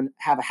everyone,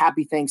 have a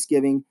happy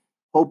Thanksgiving.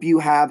 Hope you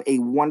have a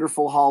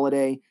wonderful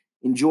holiday.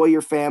 Enjoy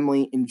your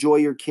family. Enjoy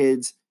your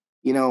kids.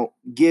 You know,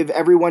 give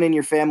everyone in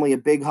your family a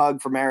big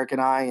hug from Eric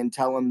and I and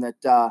tell them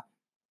that,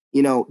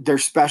 you know, they're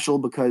special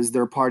because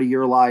they're part of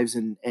your lives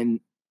and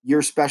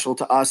you're special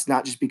to us,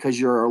 not just because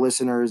you're our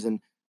listeners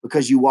and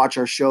because you watch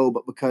our show,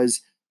 but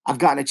because I've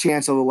gotten a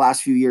chance over the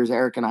last few years,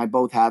 Eric and I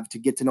both have, to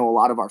get to know a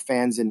lot of our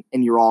fans, and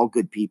you're all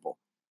good people.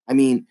 I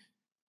mean,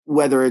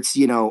 whether it's,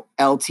 you know,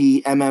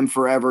 LT,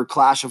 Forever,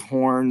 Clash of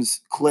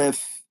Horns,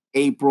 Cliff,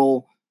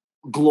 April,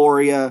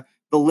 Gloria,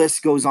 the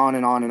list goes on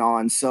and on and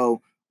on.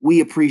 So we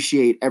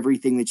appreciate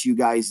everything that you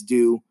guys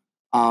do.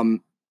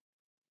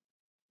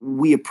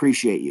 We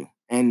appreciate you.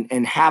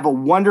 And have a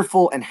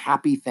wonderful and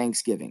happy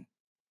Thanksgiving.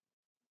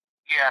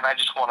 Yeah, and I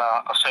just want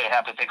to say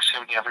happy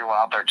Thanksgiving to everyone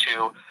out there,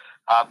 too.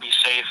 Be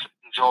safe.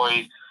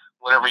 Enjoy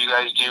whatever you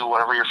guys do,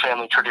 whatever your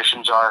family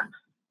traditions are.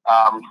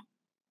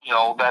 You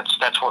know,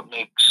 that's what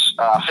makes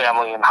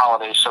family and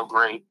holidays so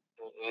great,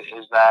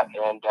 is that.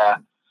 And,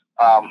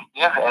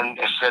 yeah, and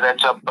if it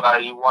ends up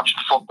you watching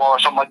football or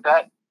something like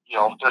that, you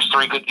know, there's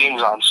 3 good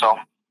games on, so.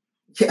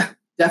 Yeah,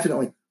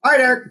 definitely. All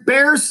right, Eric.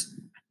 Bears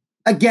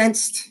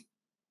against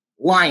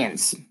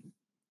Lions.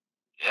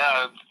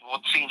 Yeah,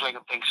 what seems like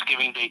a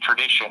Thanksgiving Day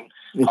tradition.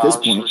 At this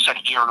This point. is the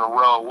second year in a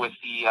row with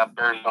the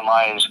Bears and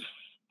Lions.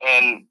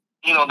 And,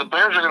 you know, the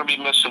Bears are going to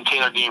be missing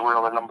Taylor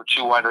Gabriel, their number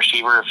 2 wide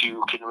receiver, if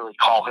you can really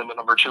call him a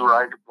number 2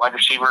 wide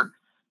receiver.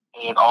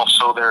 And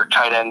also their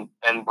tight end,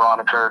 Ben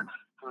Broniker,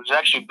 who's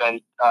actually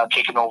been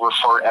taken over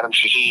for Adam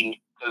Shaheen,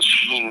 because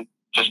Shaheen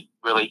just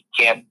really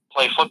can't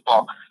play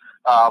football.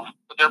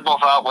 But they're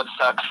both out with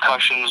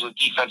concussions, the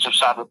defensive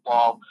side of the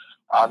ball.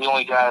 The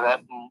only guy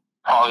that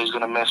probably is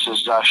going to miss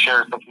is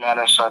Sheriff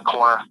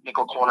McManus,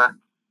 nickel corner.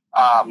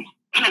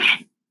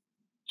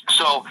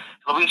 So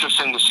it'll be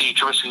interesting to see.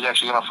 Trubisky's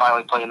actually going to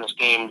finally play in this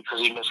game because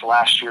he missed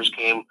last year's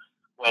game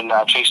when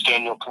Chase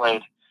Daniel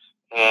played,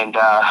 and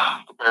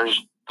the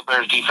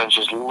Bears defense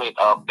just lit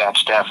up Matt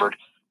Stafford.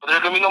 But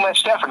there's going to be no Matt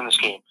Stafford in this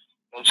game.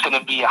 It's going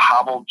to be a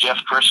hobbled Jeff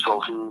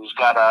Driscoll, who's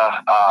got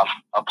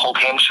a pulled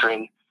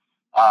hamstring.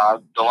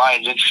 The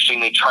Lions, interesting,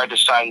 they tried to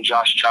sign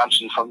Josh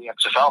Johnson from the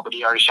XFL, but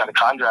he already signed a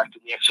contract,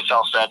 and the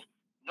XFL said,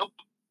 nope,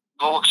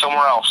 go look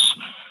somewhere else.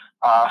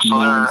 So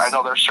I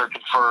know they're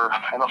searching for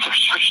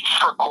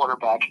a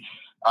quarterback.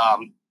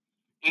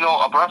 You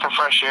know, a breath of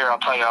fresh air. I'll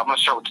tell you. I'm going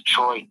to start with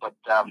Detroit, but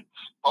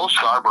Bo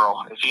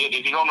Scarborough.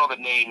 If you don't know the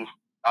name,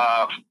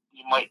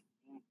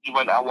 you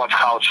might not watch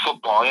college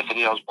football.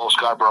 Anthony knows Bo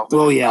Scarborough.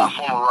 Oh yeah,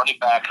 former running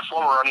back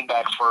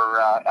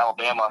for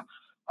Alabama.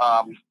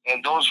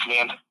 And those,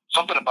 man,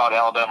 something about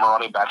Alabama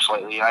running backs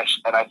lately,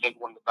 and I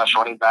think one of the best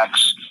running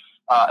backs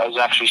is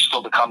actually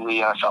still to come to the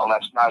NFL, and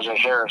that's Najee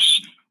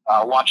Harris.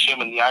 Watch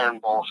him in the Iron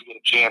Bowl if you get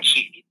a chance.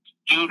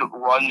 Dude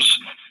runs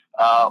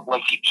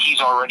like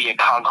he's already a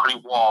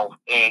concrete wall,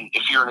 and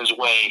if you're in his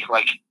way,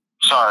 like,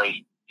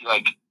 sorry,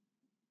 like,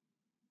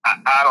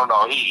 I don't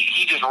know.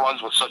 He just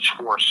runs with such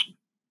force.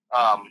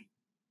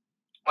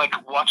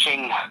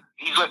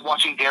 He's like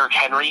watching Derrick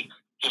Henry,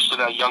 just in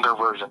a younger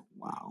version.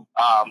 Wow.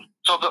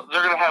 So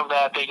they're going to have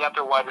that. They got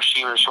their wide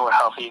receivers who are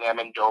healthy,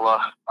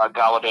 Amendola,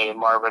 Galladay, and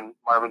Marvin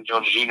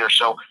Jones Jr.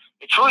 So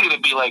it's really going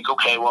to be like,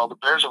 okay, well, the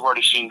Bears have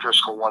already seen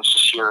Driscoll once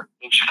this year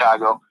in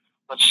Chicago.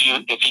 Let's see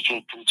if he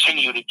can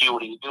continue to do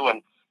what he's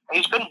doing. And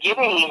he's been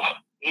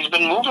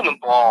moving the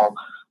ball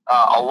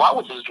a lot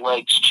with his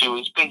legs too.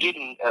 He's been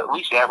getting at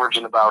least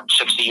averaging about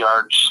 60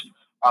 yards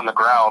on the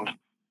ground.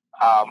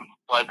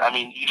 But I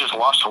mean, you just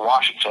lost to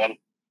Washington,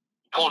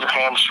 pulled your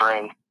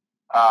hamstring.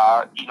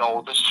 You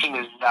know, this team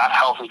is not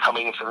healthy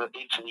coming into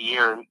the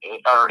year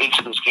or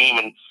into this game,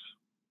 and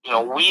you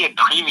know, we had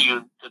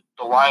previewed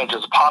the Lions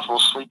as a possible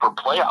sleeper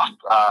playoff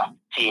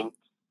team,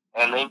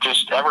 and they've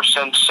just ever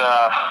since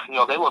you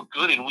know, they looked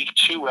good in week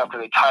 2 after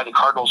they tied the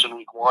Cardinals in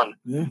week 1.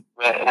 Yeah,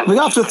 we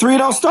got to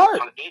 3-0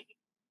 start.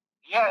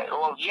 Yeah,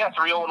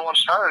 3-0-1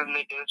 start, and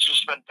it's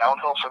just been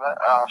downhill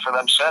for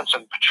them since.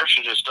 And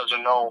Patricia just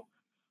doesn't know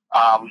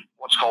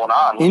what's going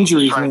on.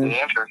 Injuries, He's trying man. to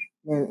get injured.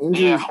 Injuries,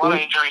 yeah, a lot of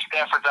injuries.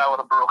 Stafford's out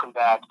with a broken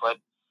back, but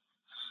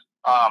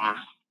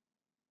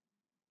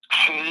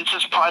it's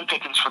just prime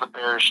pickings for the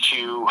Bears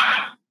to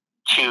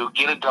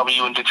get a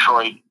W in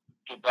Detroit,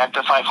 get back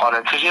to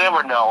 500, because you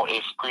never know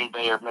if Green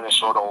Bay or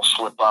Minnesota will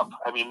slip up.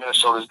 I mean,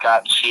 Minnesota's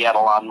got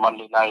Seattle on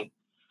Monday night,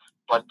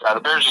 but the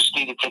Bears just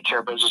need to take care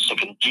of business. They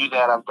can do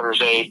that on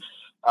Thursday,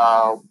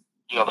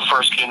 you know, the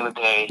first game of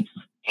the day,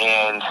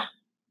 and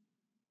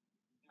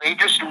they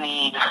just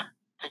need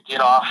to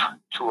get off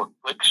to a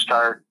quick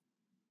start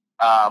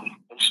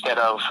instead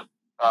of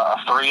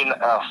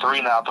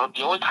three now.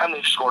 The only time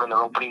they've scored in their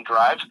opening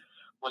drive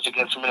was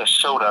against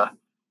Minnesota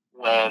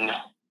when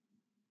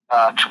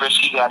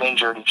Trubisky got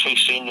injured and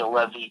Chase Daniel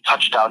led the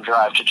touchdown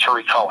drive to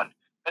Terry Cohen.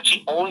 That's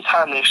the only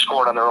time they've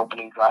scored on their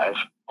opening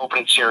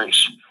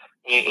series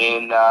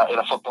in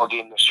a football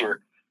game this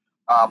year.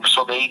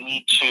 So they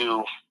need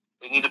to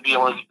be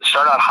able to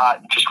start out hot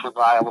and just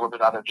rely a little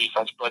bit on their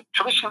defense. But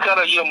Trubisky's got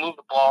to move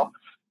the ball,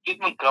 get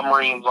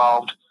Montgomery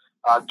involved,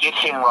 get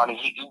him running.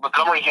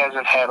 Montgomery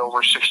hasn't had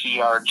over 60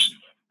 yards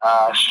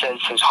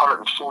since his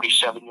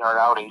 147-yard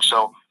outing.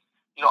 So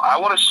I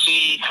want to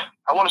see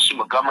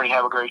Montgomery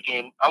have a great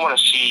game. I want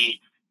to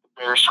see the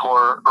Bears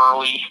score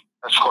early,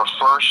 score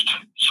first,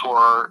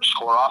 score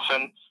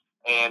often,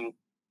 and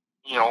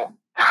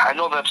I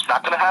know that's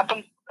not going to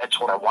happen. That's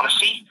what I want to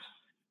see.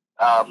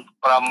 But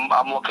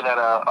I'm looking at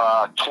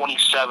a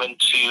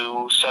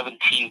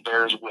 27-17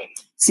 Bears win.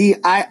 See,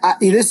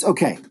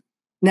 okay.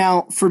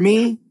 Now for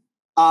me,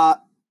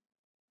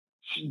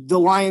 the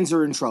Lions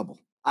are in trouble.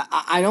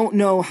 I don't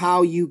know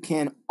how you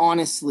can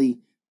honestly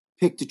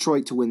pick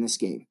Detroit to win this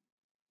game.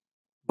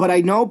 But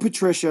I know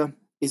Patricia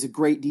is a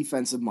great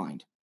defensive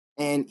mind,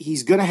 and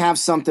he's going to have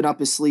something up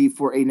his sleeve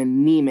for an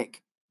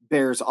anemic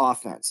Bears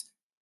offense.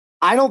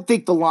 I don't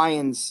think the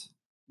Lions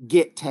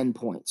get 10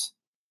 points.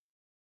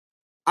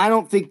 I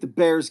don't think the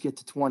Bears get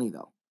to 20,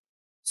 though.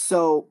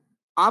 So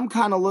I'm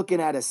kind of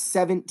looking at a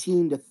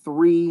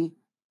 17-3,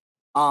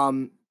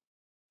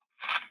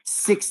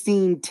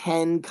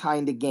 16-10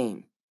 kind of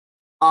game.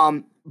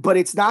 But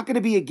it's not going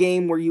to be a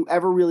game where you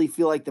ever really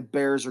feel like the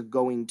Bears are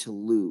going to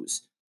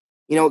lose.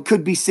 It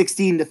could be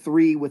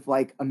 16-3 with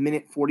like a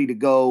minute 40 to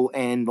go,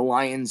 and the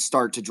Lions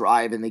start to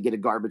drive and they get a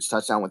garbage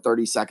touchdown with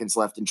 30 seconds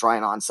left and try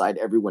an onside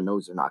everyone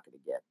knows they're not going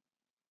to get.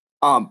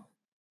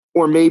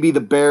 Or maybe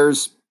the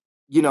Bears,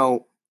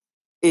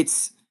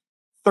 it's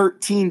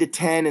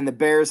 13-10 and the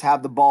Bears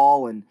have the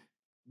ball and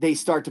they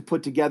start to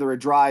put together a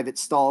drive. It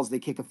stalls. They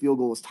kick a field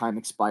goal as time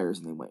expires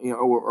and they win.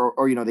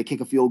 Or they kick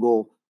a field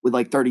goal with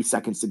like 30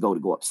 seconds to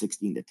go up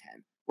 16-10.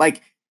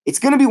 Like, it's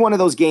going to be one of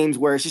those games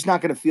where it's just not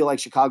going to feel like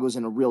Chicago's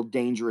in a real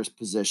dangerous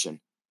position.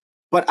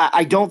 But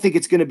I don't think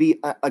it's going to be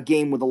a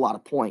game with a lot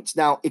of points.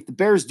 Now, if the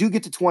Bears do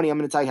get to 20, I'm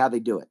going to tell you how they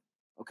do it.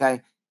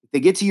 Okay? If they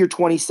get to your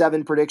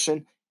 27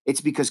 prediction,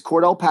 it's because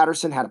Cordell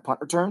Patterson had a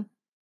punt return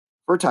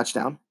for a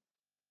touchdown,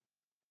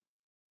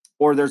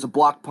 or there's a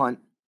block punt.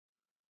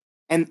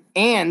 And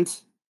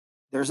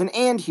there's an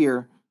and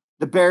here.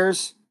 The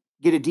Bears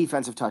get a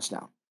defensive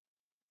touchdown.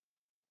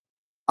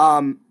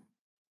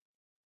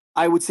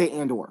 I would say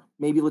and or.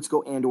 Maybe let's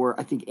go and or.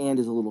 I think and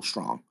is a little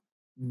strong.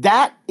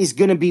 That is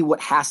going to be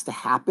what has to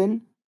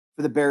happen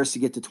for the Bears to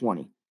get to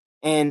 20.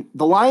 And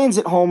the Lions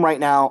at home right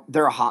now,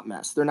 they're a hot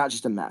mess. They're not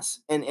just a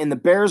mess. And the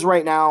Bears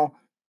right now,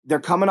 they're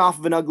coming off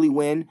of an ugly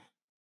win.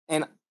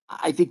 And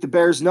I think the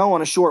Bears know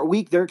on a short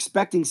week, they're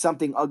expecting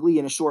something ugly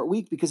in a short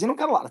week because they don't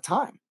got a lot of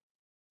time.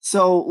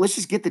 So let's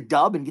just get the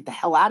dub and get the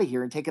hell out of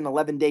here and take an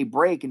 11-day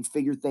break and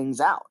figure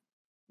things out.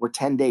 Or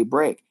 10-day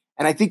break.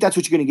 And I think that's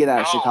what you're going to get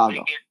out of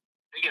Chicago.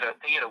 They get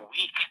a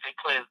week. They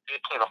play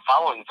the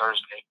following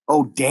Thursday.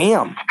 Oh,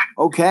 damn.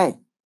 Okay.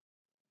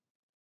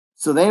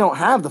 So they don't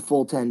have the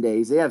full 10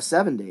 days. They have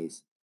 7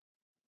 days.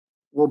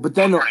 Well, but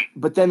then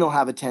they'll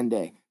have a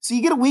 10-day. So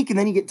you get a week and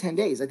then you get 10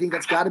 days. I think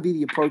that's got to be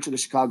the approach of the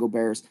Chicago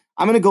Bears.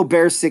 I'm going to go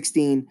Bears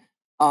 16.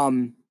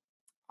 I'll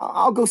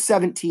go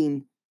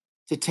 17-10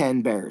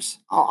 Bears.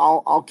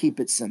 I'll keep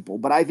it simple,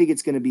 but I think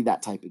it's going to be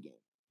that type of game.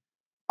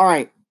 All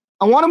right.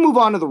 I want to move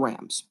on to the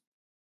Rams.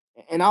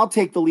 And I'll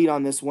take the lead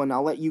on this one.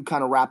 I'll let you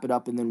kind of wrap it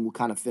up, and then we'll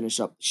kind of finish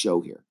up the show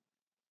here.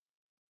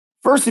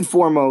 First and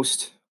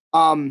foremost,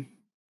 the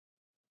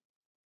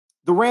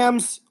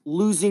Rams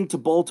losing to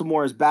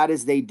Baltimore as bad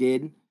as they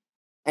did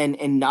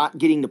and not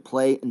getting to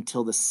play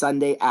until the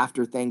Sunday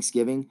after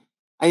Thanksgiving,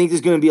 I think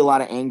there's going to be a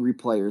lot of angry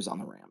players on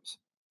the Rams.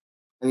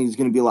 I think there's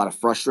going to be a lot of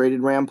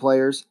frustrated Ram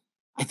players.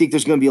 I think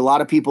there's going to be a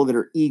lot of people that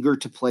are eager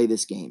to play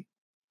this game.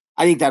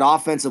 I think that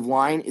offensive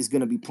line is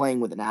going to be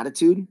playing with an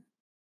attitude.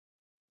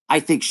 I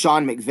think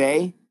Sean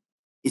McVay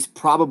is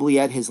probably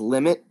at his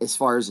limit as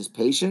far as his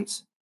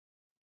patience.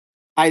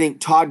 I think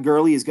Todd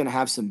Gurley is going to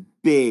have some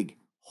big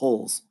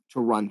holes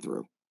to run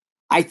through.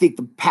 I think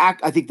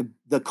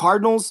the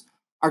Cardinals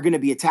are going to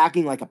be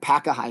attacking like a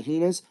pack of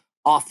hyenas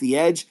off the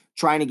edge,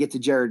 trying to get to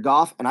Jared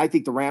Goff, and I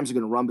think the Rams are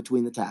going to run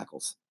between the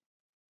tackles.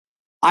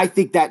 I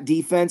think that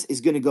defense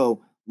is going to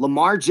go,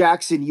 Lamar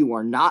Jackson, you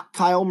are not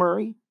Kyle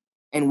Murray,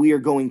 and we are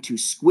going to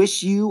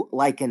squish you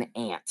like an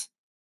ant.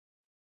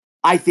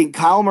 I think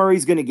Kyle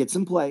Murray's going to get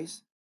some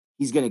plays.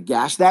 He's going to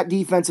gash that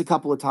defense a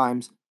couple of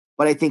times.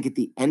 But I think at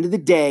the end of the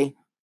day,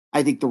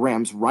 I think the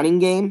Rams' running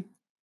game,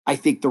 I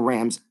think the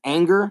Rams'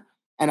 anger,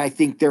 and I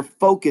think their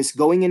focus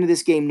going into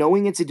this game,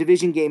 knowing it's a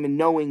division game and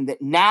knowing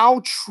that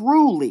now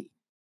truly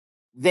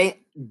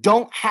they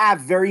don't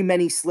have very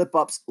many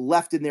slip-ups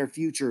left in their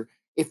future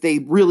if they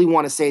really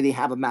want to say they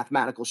have a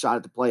mathematical shot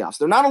at the playoffs.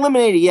 They're not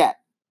eliminated yet.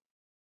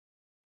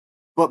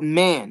 But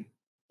man,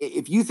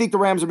 if you think the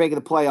Rams are making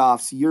the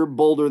playoffs, you're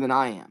bolder than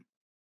I am.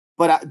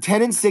 But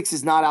 10-6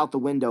 is not out the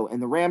window,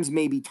 and the Rams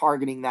may be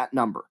targeting that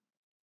number.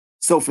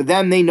 So for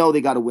them, they know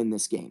they got to win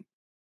this game.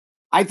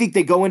 I think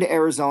they go into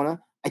Arizona.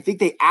 I think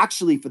they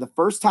actually, for the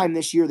first time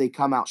this year, they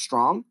come out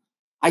strong.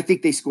 I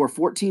think they score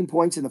 14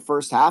 points in the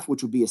first half,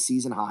 which would be a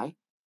season high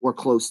or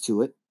close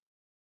to it.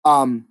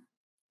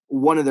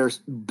 One of their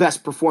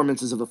best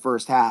performances of the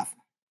first half.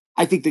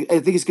 I think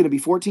it's going to be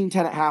 14-10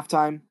 at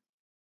halftime.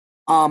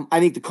 I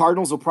think the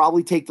Cardinals will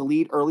probably take the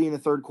lead early in the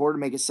third quarter,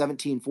 make it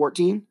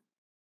 17-14.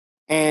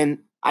 And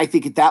I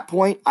think at that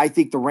point, I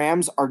think the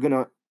Rams are going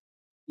to,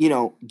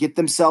 get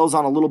themselves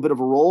on a little bit of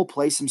a roll,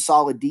 play some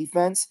solid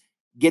defense,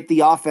 get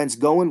the offense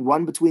going,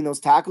 run between those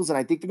tackles. And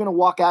I think they're going to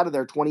walk out of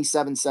there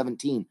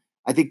 27-17.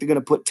 I think they're going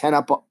to put 10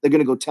 up. They're going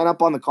to go 10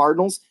 up on the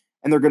Cardinals,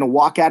 and they're going to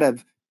walk out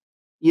of,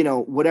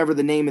 whatever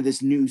the name of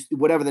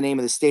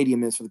the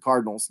stadium is for the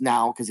Cardinals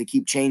now, because they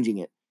keep changing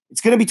it.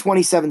 It's going to be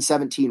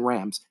 27-17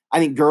 Rams. I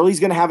think Gurley's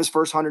going to have his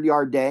first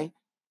 100-yard day.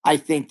 I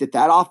think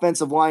that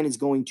offensive line is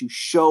going to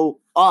show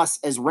us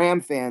as Ram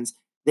fans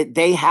that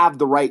they have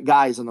the right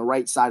guys on the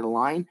right side of the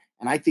line.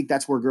 And I think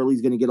that's where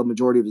Gurley's going to get a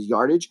majority of his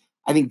yardage.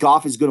 I think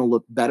Goff is going to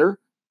look better.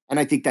 And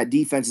I think that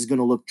defense is going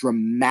to look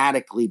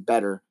dramatically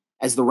better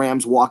as the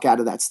Rams walk out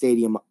of that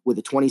stadium with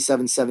a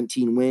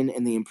 27-17 win,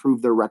 and they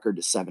improve their record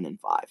to 7-5.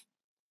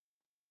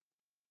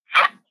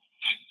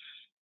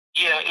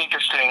 Yeah,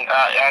 interesting.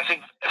 I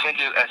think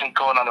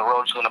going on the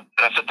road is going to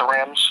benefit the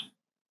Rams.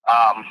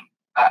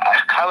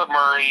 Kyler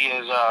Murray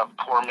is a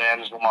poor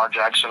man's Lamar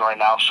Jackson right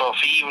now. So if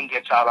he even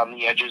gets out on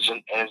the edges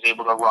and is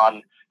able to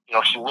run, he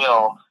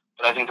will.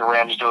 But I think the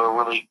Rams do a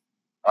really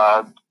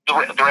the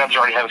Rams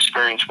already have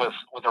experience with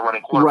a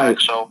running quarterback. Right.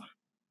 So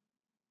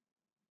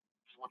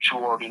what you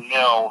already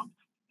know,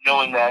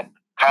 knowing that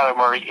Kyler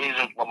Murray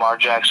isn't Lamar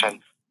Jackson,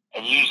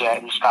 and use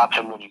that and stop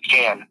him when you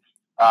can.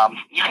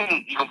 You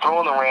can throw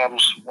in the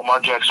Rams. Lamar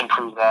Jackson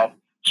proved that.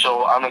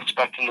 So I'm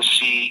expecting to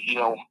see,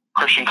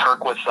 Christian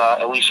Kirk with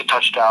at least a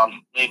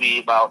touchdown, maybe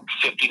about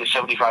 50 to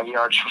 75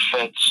 yards for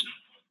Fitz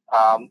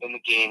in the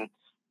game.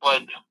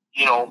 But,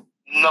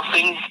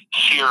 nothing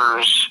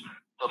cures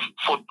the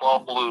football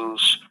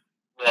blues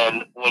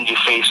than when you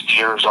face the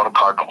Arizona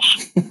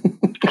Cardinals,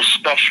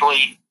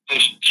 especially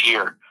this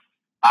year.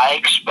 I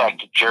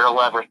expect Gerald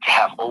Everett to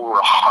have over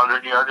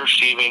 100 yards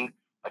receiving,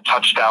 a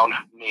touchdown,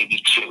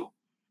 maybe 2.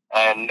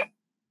 And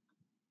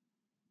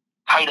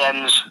tight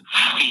ends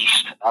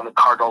feast on the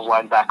Cardinals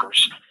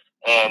linebackers.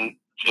 And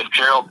if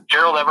Gerald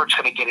Everett's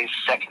going to get his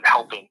second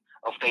helping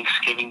of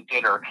Thanksgiving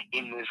dinner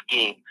in this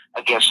game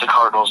against the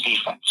Cardinals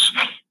defense,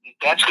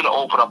 that's going to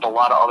open up a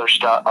lot of other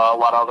stuff, a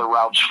lot of other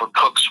routes for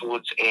Cooks,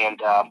 Woods,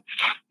 and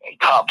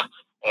Kupp.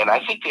 And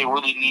I think they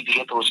really need to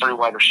get those 3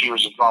 wide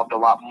receivers involved a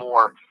lot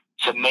more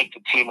to make the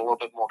team a little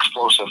bit more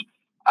explosive.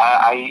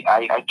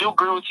 I do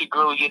agree with you,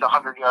 Gurley getting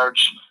 100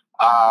 yards.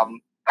 I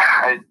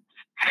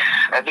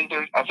think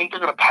they're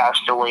going to pass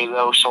their way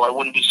though, so I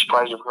wouldn't be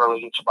surprised if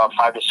Gurley gets about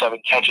 5 to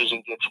 7 catches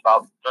and gets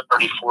about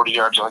 30, 40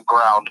 yards on the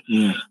ground.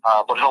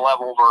 But he'll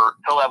have over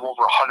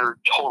 100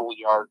 total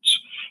yards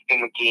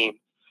in the game.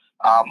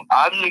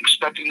 I'm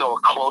expecting though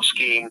a close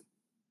game.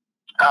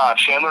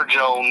 Chandler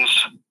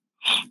Jones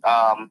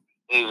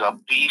is a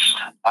beast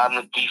on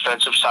the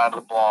defensive side of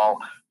the ball.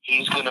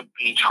 He's going to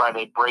be trying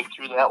to break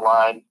through that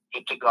line,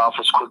 get to Goff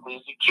as quickly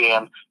as he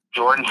can.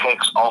 Jordan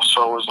Hicks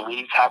also is the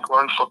leading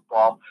tackler in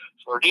football.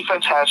 So our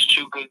defense has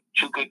two good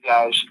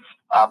guys.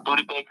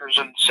 Booty Baker's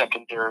in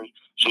secondary.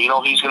 So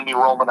he's going to be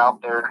roaming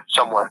out there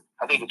somewhere.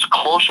 I think it's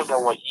closer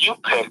than what you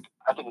picked.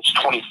 I think it's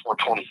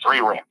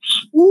 24-23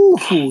 Rams.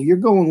 Ooh, you're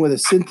going with a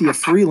Cynthia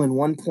Freeland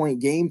 1-point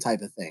game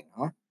type of thing,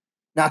 huh?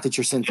 Not that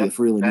you're Cynthia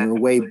Freeland.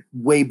 You're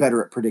way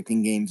better at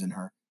predicting games than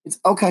her. It's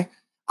okay.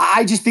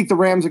 I just think the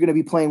Rams are going to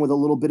be playing with a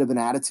little bit of an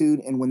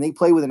attitude. And when they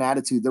play with an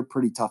attitude, they're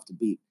pretty tough to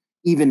beat,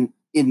 even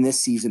in this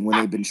season when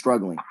they've been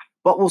struggling.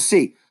 But we'll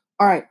see.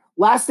 All right.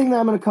 Last thing that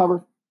I'm going to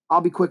cover.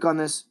 I'll be quick on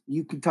this.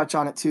 You can touch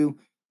on it too.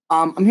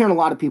 I'm hearing a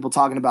lot of people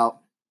talking about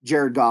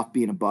Jared Goff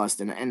being a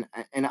bust. And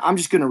I'm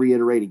just going to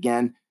reiterate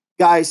again.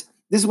 Guys,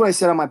 this is what I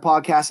said on my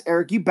podcast.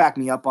 Eric, you back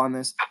me up on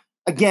this.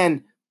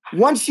 Again,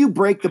 once you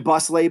break the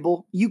bust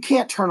label, you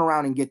can't turn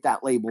around and get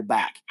that label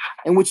back.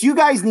 And what you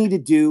guys need to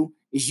do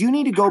is you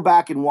need to go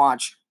back and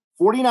watch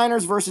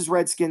 49ers versus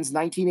Redskins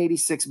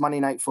 1986 Monday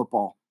Night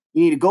Football.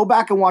 You need to go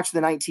back and watch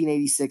the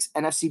 1986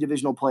 NFC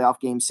Divisional Playoff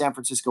game, San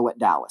Francisco at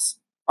Dallas,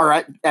 or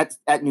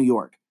at New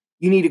York.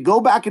 You need to go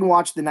back and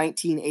watch the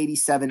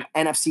 1987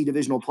 NFC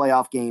Divisional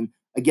Playoff game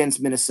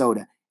against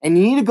Minnesota. And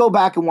you need to go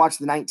back and watch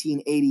the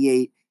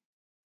 1988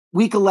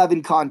 Week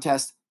 11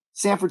 contest,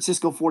 San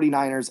Francisco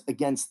 49ers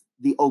against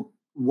the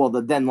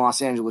then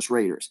Los Angeles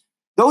Raiders.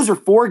 Those are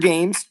 4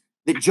 games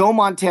that Joe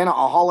Montana,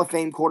 a Hall of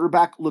Fame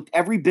quarterback, looked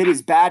every bit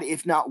as bad,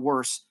 if not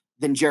worse,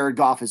 than Jared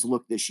Goff has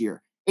looked this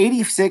year.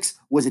 86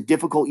 was a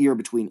difficult year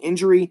between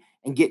injury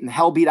and getting the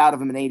hell beat out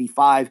of him in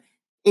 85.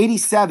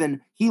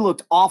 87, he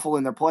looked awful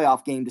in their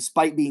playoff game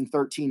despite being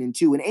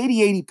 13-2. In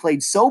 88, he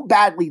played so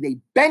badly they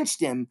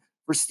benched him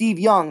for Steve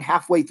Young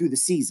halfway through the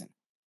season.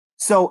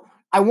 So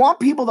I want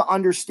people to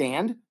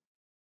understand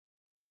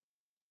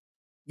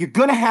You're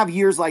going to have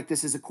years like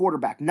this as a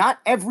quarterback. Not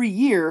every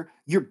year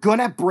you're going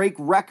to break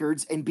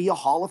records and be a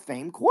Hall of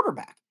Fame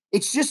quarterback.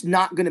 It's just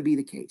not going to be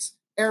the case.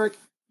 Eric,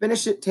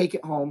 finish it, take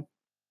it home.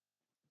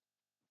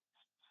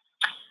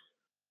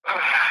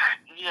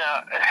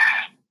 Yeah,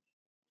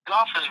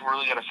 Goff is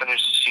really going to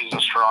finish the season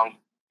strong.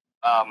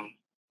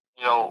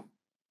 You know,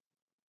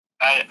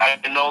 I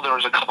know there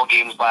was a couple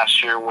games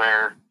last year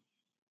where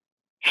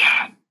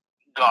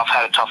Goff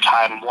had a tough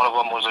time. One of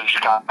them was in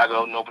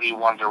Chicago. Nobody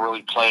wanted to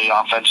really play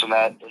offense in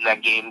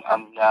that game.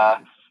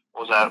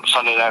 Was that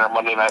Sunday night or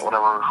Monday night,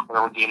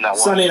 whatever game that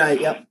was? Sunday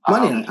night, yep.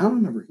 Monday night. I don't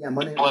remember. Yeah,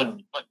 Monday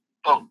night.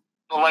 But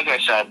like I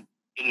said,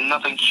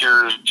 nothing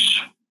cures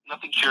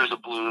the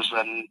Blues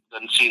than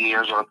seeing the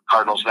Arizona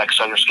Cardinals next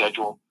on your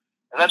schedule.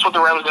 And that's what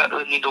the Rams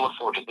need to look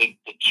forward to. They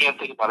can't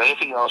think about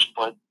anything else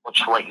but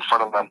what's right in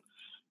front of them.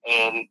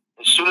 And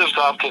as soon as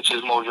Goff gets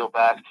his mojo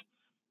back,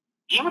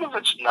 even if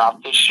it's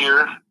not this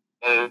year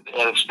and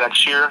it's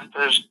next year,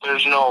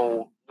 there's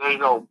no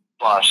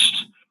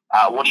bust.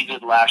 What he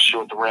did last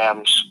year with the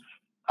Rams,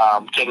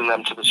 taking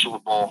them to the Super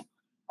Bowl,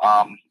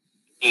 and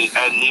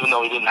even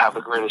though he didn't have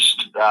the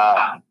greatest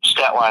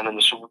stat line in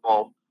the Super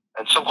Bowl,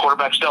 and some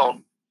quarterbacks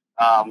don't,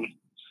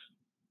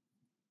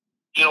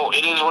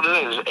 it is what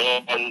it is,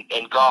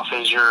 and Goff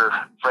is your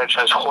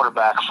franchise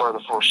quarterback for the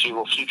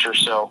foreseeable future.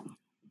 So,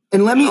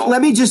 and let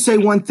me just say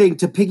one thing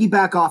to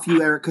piggyback off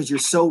you, Eric, because you're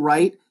so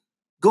right.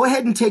 Go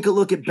ahead and take a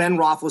look at Ben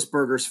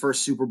Roethlisberger's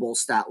first Super Bowl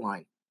stat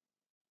line.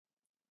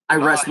 I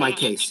rest my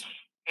case.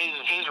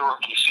 His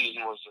rookie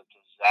season was a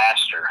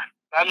disaster.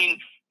 I mean,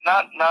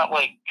 not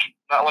like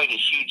a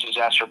huge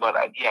disaster, but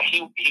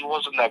he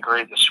wasn't that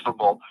great in the Super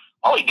Bowl.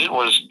 All he did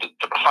was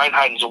find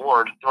Hines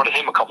Ward, throw to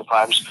him a couple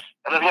times,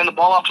 and then hand the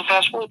ball off to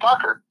Fast Willie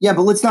Parker. Yeah,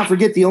 but let's not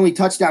forget the only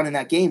touchdown in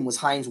that game was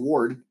Hines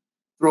Ward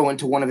throwing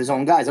to one of his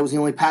own guys. That was the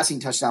only passing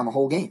touchdown the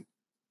whole game.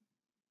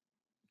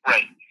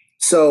 Right.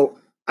 So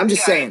I'm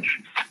just saying.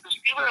 The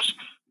Steelers,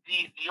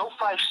 the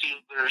 05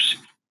 Steelers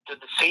did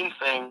the same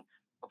thing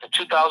what the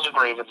 2000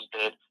 Ravens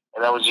did,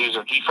 and that was use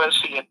their defense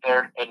to get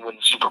there and win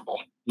the Super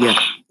Bowl. Yeah,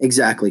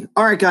 exactly.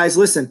 All right, guys,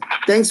 listen.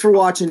 Thanks for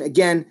watching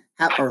again.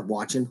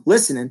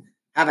 Listening.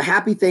 Have a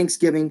happy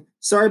Thanksgiving.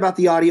 Sorry about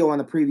the audio on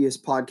the previous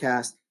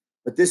podcast,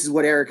 but this is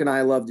what Eric and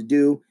I love to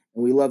do,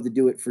 and we love to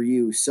do it for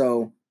you.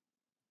 So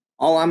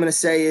all I'm going to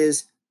say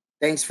is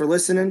thanks for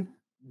listening.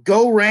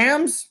 Go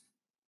Rams.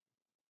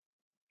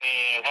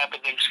 And happy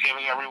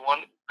Thanksgiving,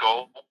 everyone.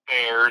 Go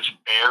Bears.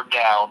 Bear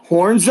down.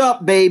 Horns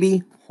up,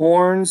 baby.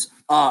 Horns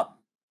up.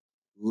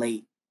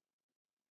 Late.